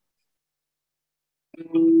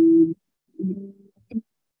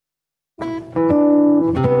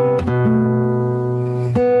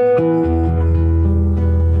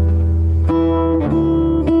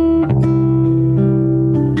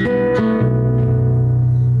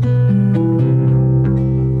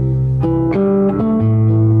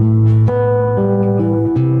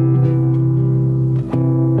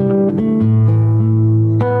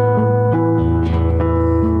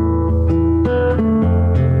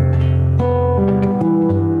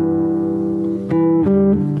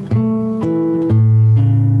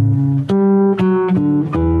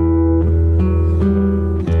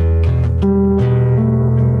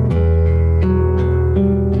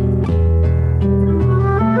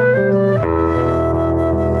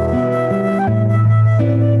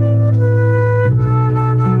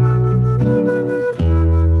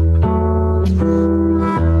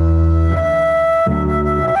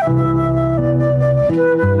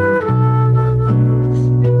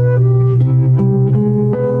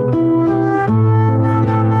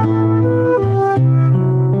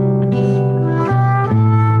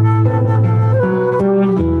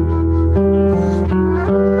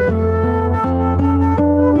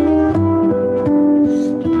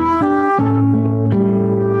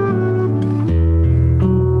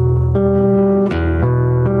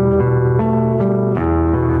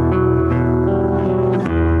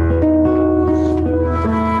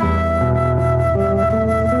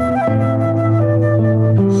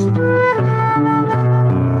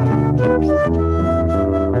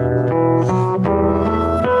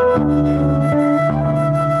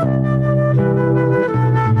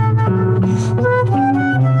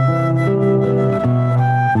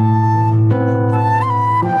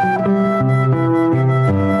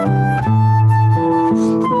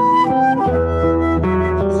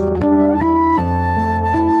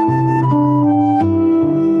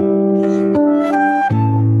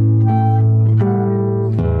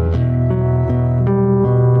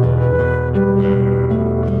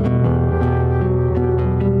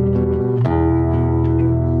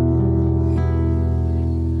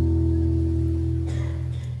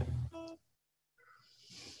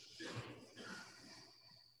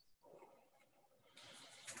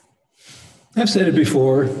 I've said it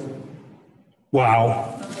before.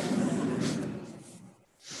 Wow.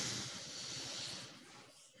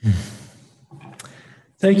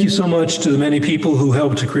 Thank you so much to the many people who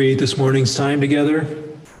helped to create this morning's time together.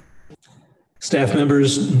 Staff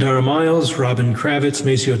members Dara Miles, Robin Kravitz,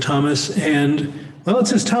 Maceo Thomas, and, well, it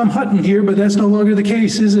says Tom Hutton here, but that's no longer the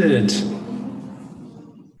case, is it?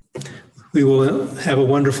 We will have a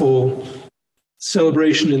wonderful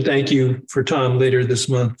celebration and thank you for Tom later this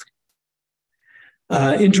month.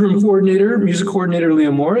 Interim coordinator, music coordinator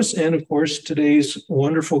Leah Morris, and of course, today's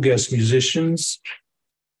wonderful guest musicians.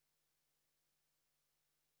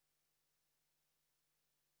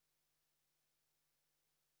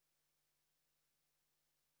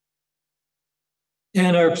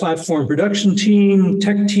 And our platform production team,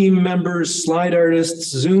 tech team members, slide artists,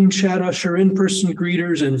 Zoom chat usher, in-person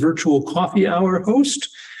greeters, and virtual coffee hour host.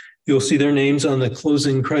 You'll see their names on the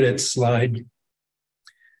closing credits slide.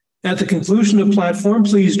 At the conclusion of platform,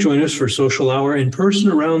 please join us for social hour in person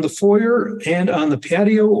around the foyer and on the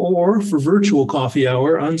patio, or for virtual coffee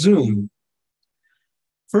hour on Zoom.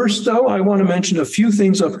 First, though, I want to mention a few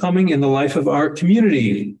things upcoming in the life of our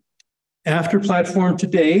community. After platform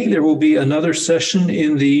today, there will be another session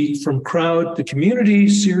in the From Crowd to Community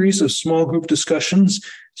series of small group discussions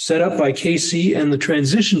set up by KC and the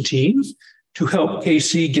transition team to help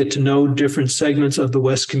KC get to know different segments of the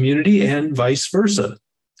West community and vice versa.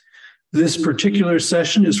 This particular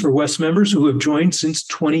session is for West members who have joined since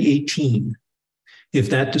 2018.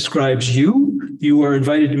 If that describes you, you are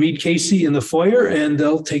invited to meet KC in the foyer and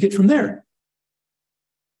they'll take it from there.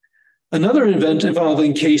 Another event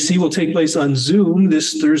involving KC will take place on Zoom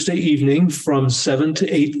this Thursday evening from 7 to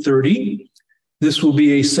 8:30. This will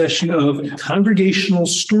be a session of congregational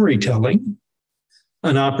storytelling,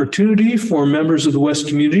 an opportunity for members of the West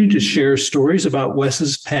community to share stories about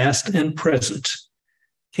West's past and present.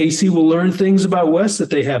 KC will learn things about West that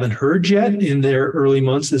they haven't heard yet in their early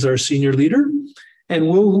months as our senior leader, and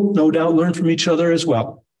we'll no doubt learn from each other as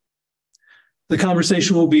well. The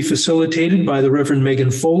conversation will be facilitated by the Reverend Megan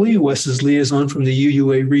Foley, West's liaison from the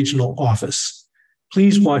UUA Regional Office.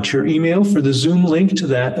 Please watch your email for the Zoom link to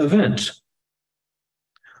that event.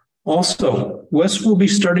 Also, West will be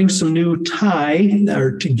starting some new TIE,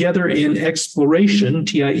 or Together in Exploration,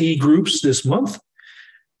 TIE groups this month.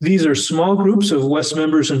 These are small groups of West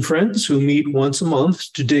members and friends who meet once a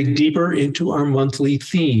month to dig deeper into our monthly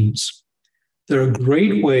themes. They're a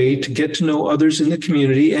great way to get to know others in the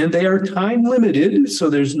community, and they are time limited, so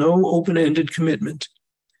there's no open-ended commitment.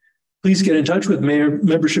 Please get in touch with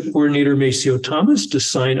Membership Coordinator Maceo Thomas to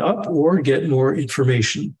sign up or get more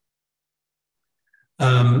information.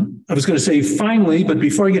 I was going to say finally, but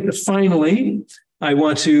before I get to finally, I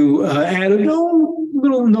want to add a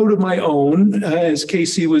little note of my own, as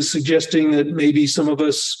Casey was suggesting that maybe some of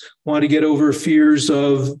us want to get over fears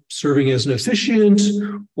of serving as an officiant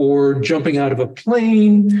or jumping out of a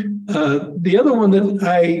plane. The other one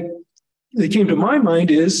that came to my mind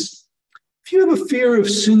is, if you have a fear of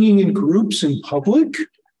singing in groups in public,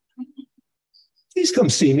 please come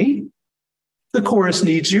see me. The chorus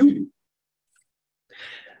needs you.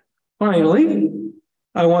 Finally,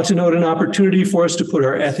 I want to note an opportunity for us to put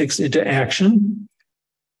our ethics into action.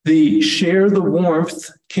 The Share the Warmth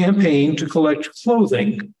campaign to collect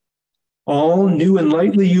clothing, all new and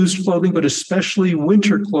lightly used clothing, but especially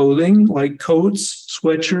winter clothing like coats,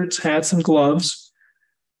 sweatshirts, hats, and gloves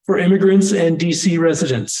for immigrants and DC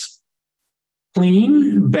residents.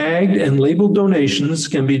 Clean, bagged, and labeled donations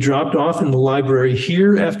can be dropped off in the library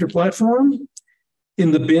here after platform,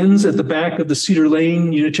 in the bins at the back of the Cedar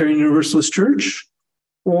Lane Unitarian Universalist Church,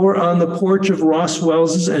 or on the porch of Ross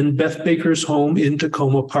Wells's and Beth Baker's home in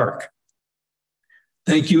Tacoma Park.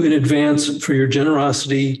 Thank you in advance for your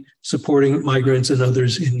generosity supporting migrants and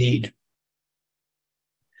others in need.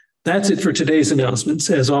 That's it for today's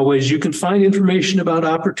announcements. As always, you can find information about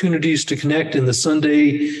opportunities to connect in the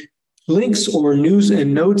Sunday links or news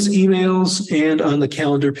and notes emails and on the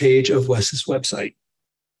calendar page of Wes's website.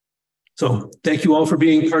 So thank you all for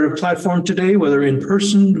being part of Platform today, whether in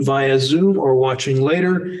person, via Zoom, or watching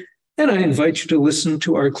later. And I invite you to listen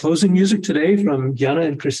to our closing music today from Jana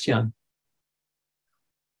and Christian.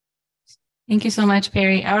 Thank you so much,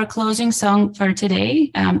 Perry. Our closing song for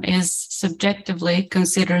today is subjectively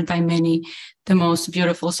considered by many the most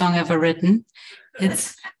beautiful song ever written.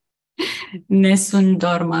 It's Nessun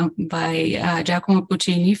Dorma by Giacomo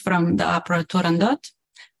Puccini from the opera Turandot.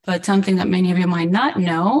 But something that many of you might not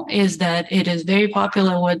know is that it is very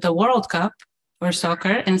popular with the World Cup for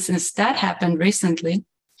soccer. And since that happened recently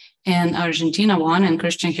and Argentina won, and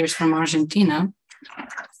Christian here's from Argentina.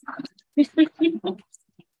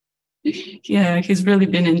 Yeah, he's really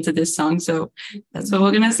been into this song. So that's what we're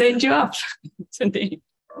going to send you off today.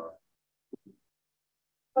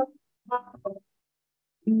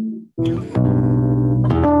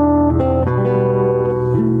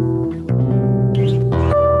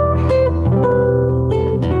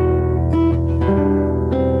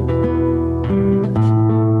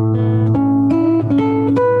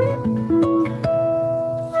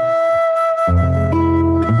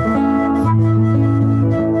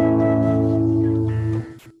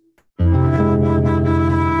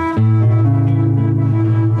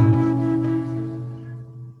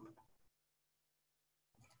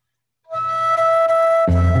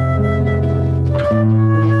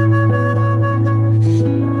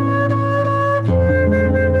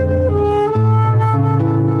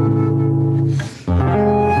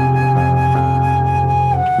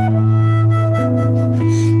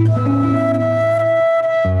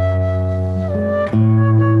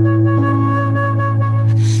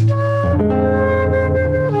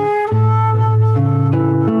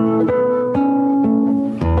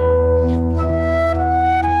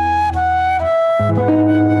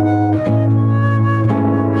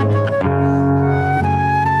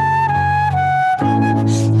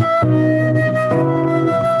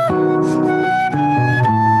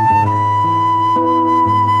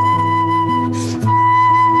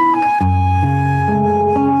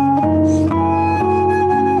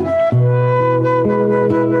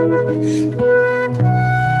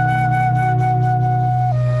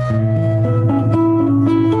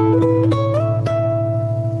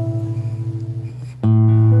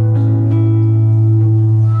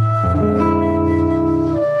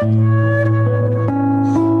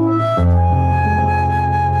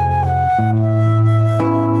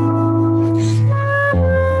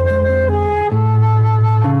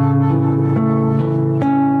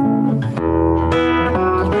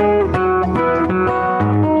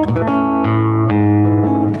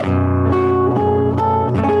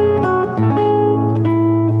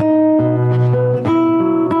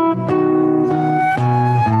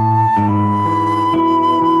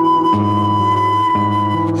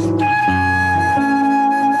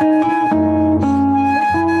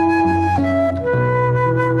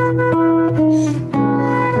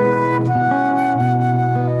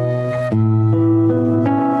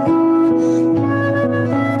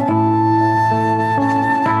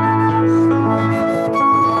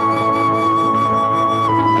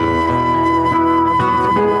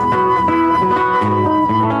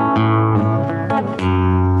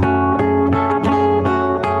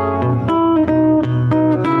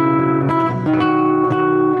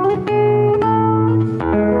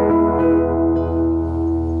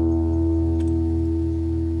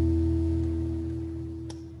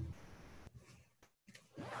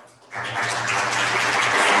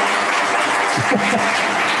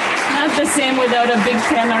 big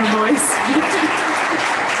tenor voice. Thank you.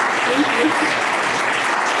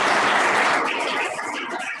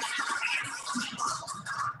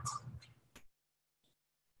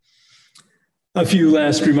 A few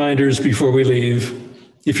last reminders before we leave.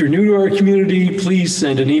 If you're new to our community, please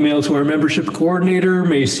send an email to our membership coordinator,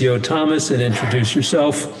 Maceo Thomas, and introduce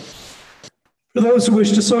yourself. For those who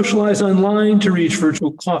wish to socialize online, to reach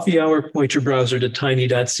Virtual Coffee Hour, point your browser to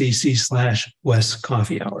tiny.cc/West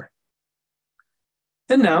Coffee Hour.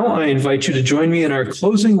 And now I invite you to join me in our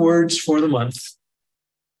closing words for the month.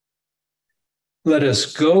 Let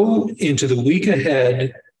us go into the week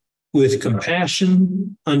ahead with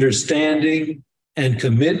compassion, understanding, and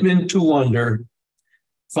commitment to wonder,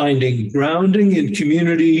 finding grounding in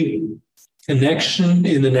community, connection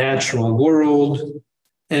in the natural world,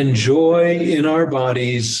 and joy in our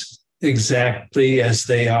bodies exactly as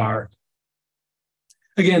they are.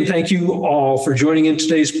 Again, thank you all for joining in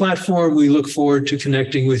today's platform. We look forward to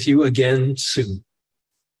connecting with you again soon.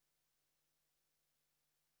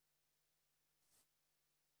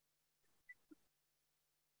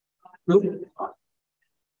 Nope.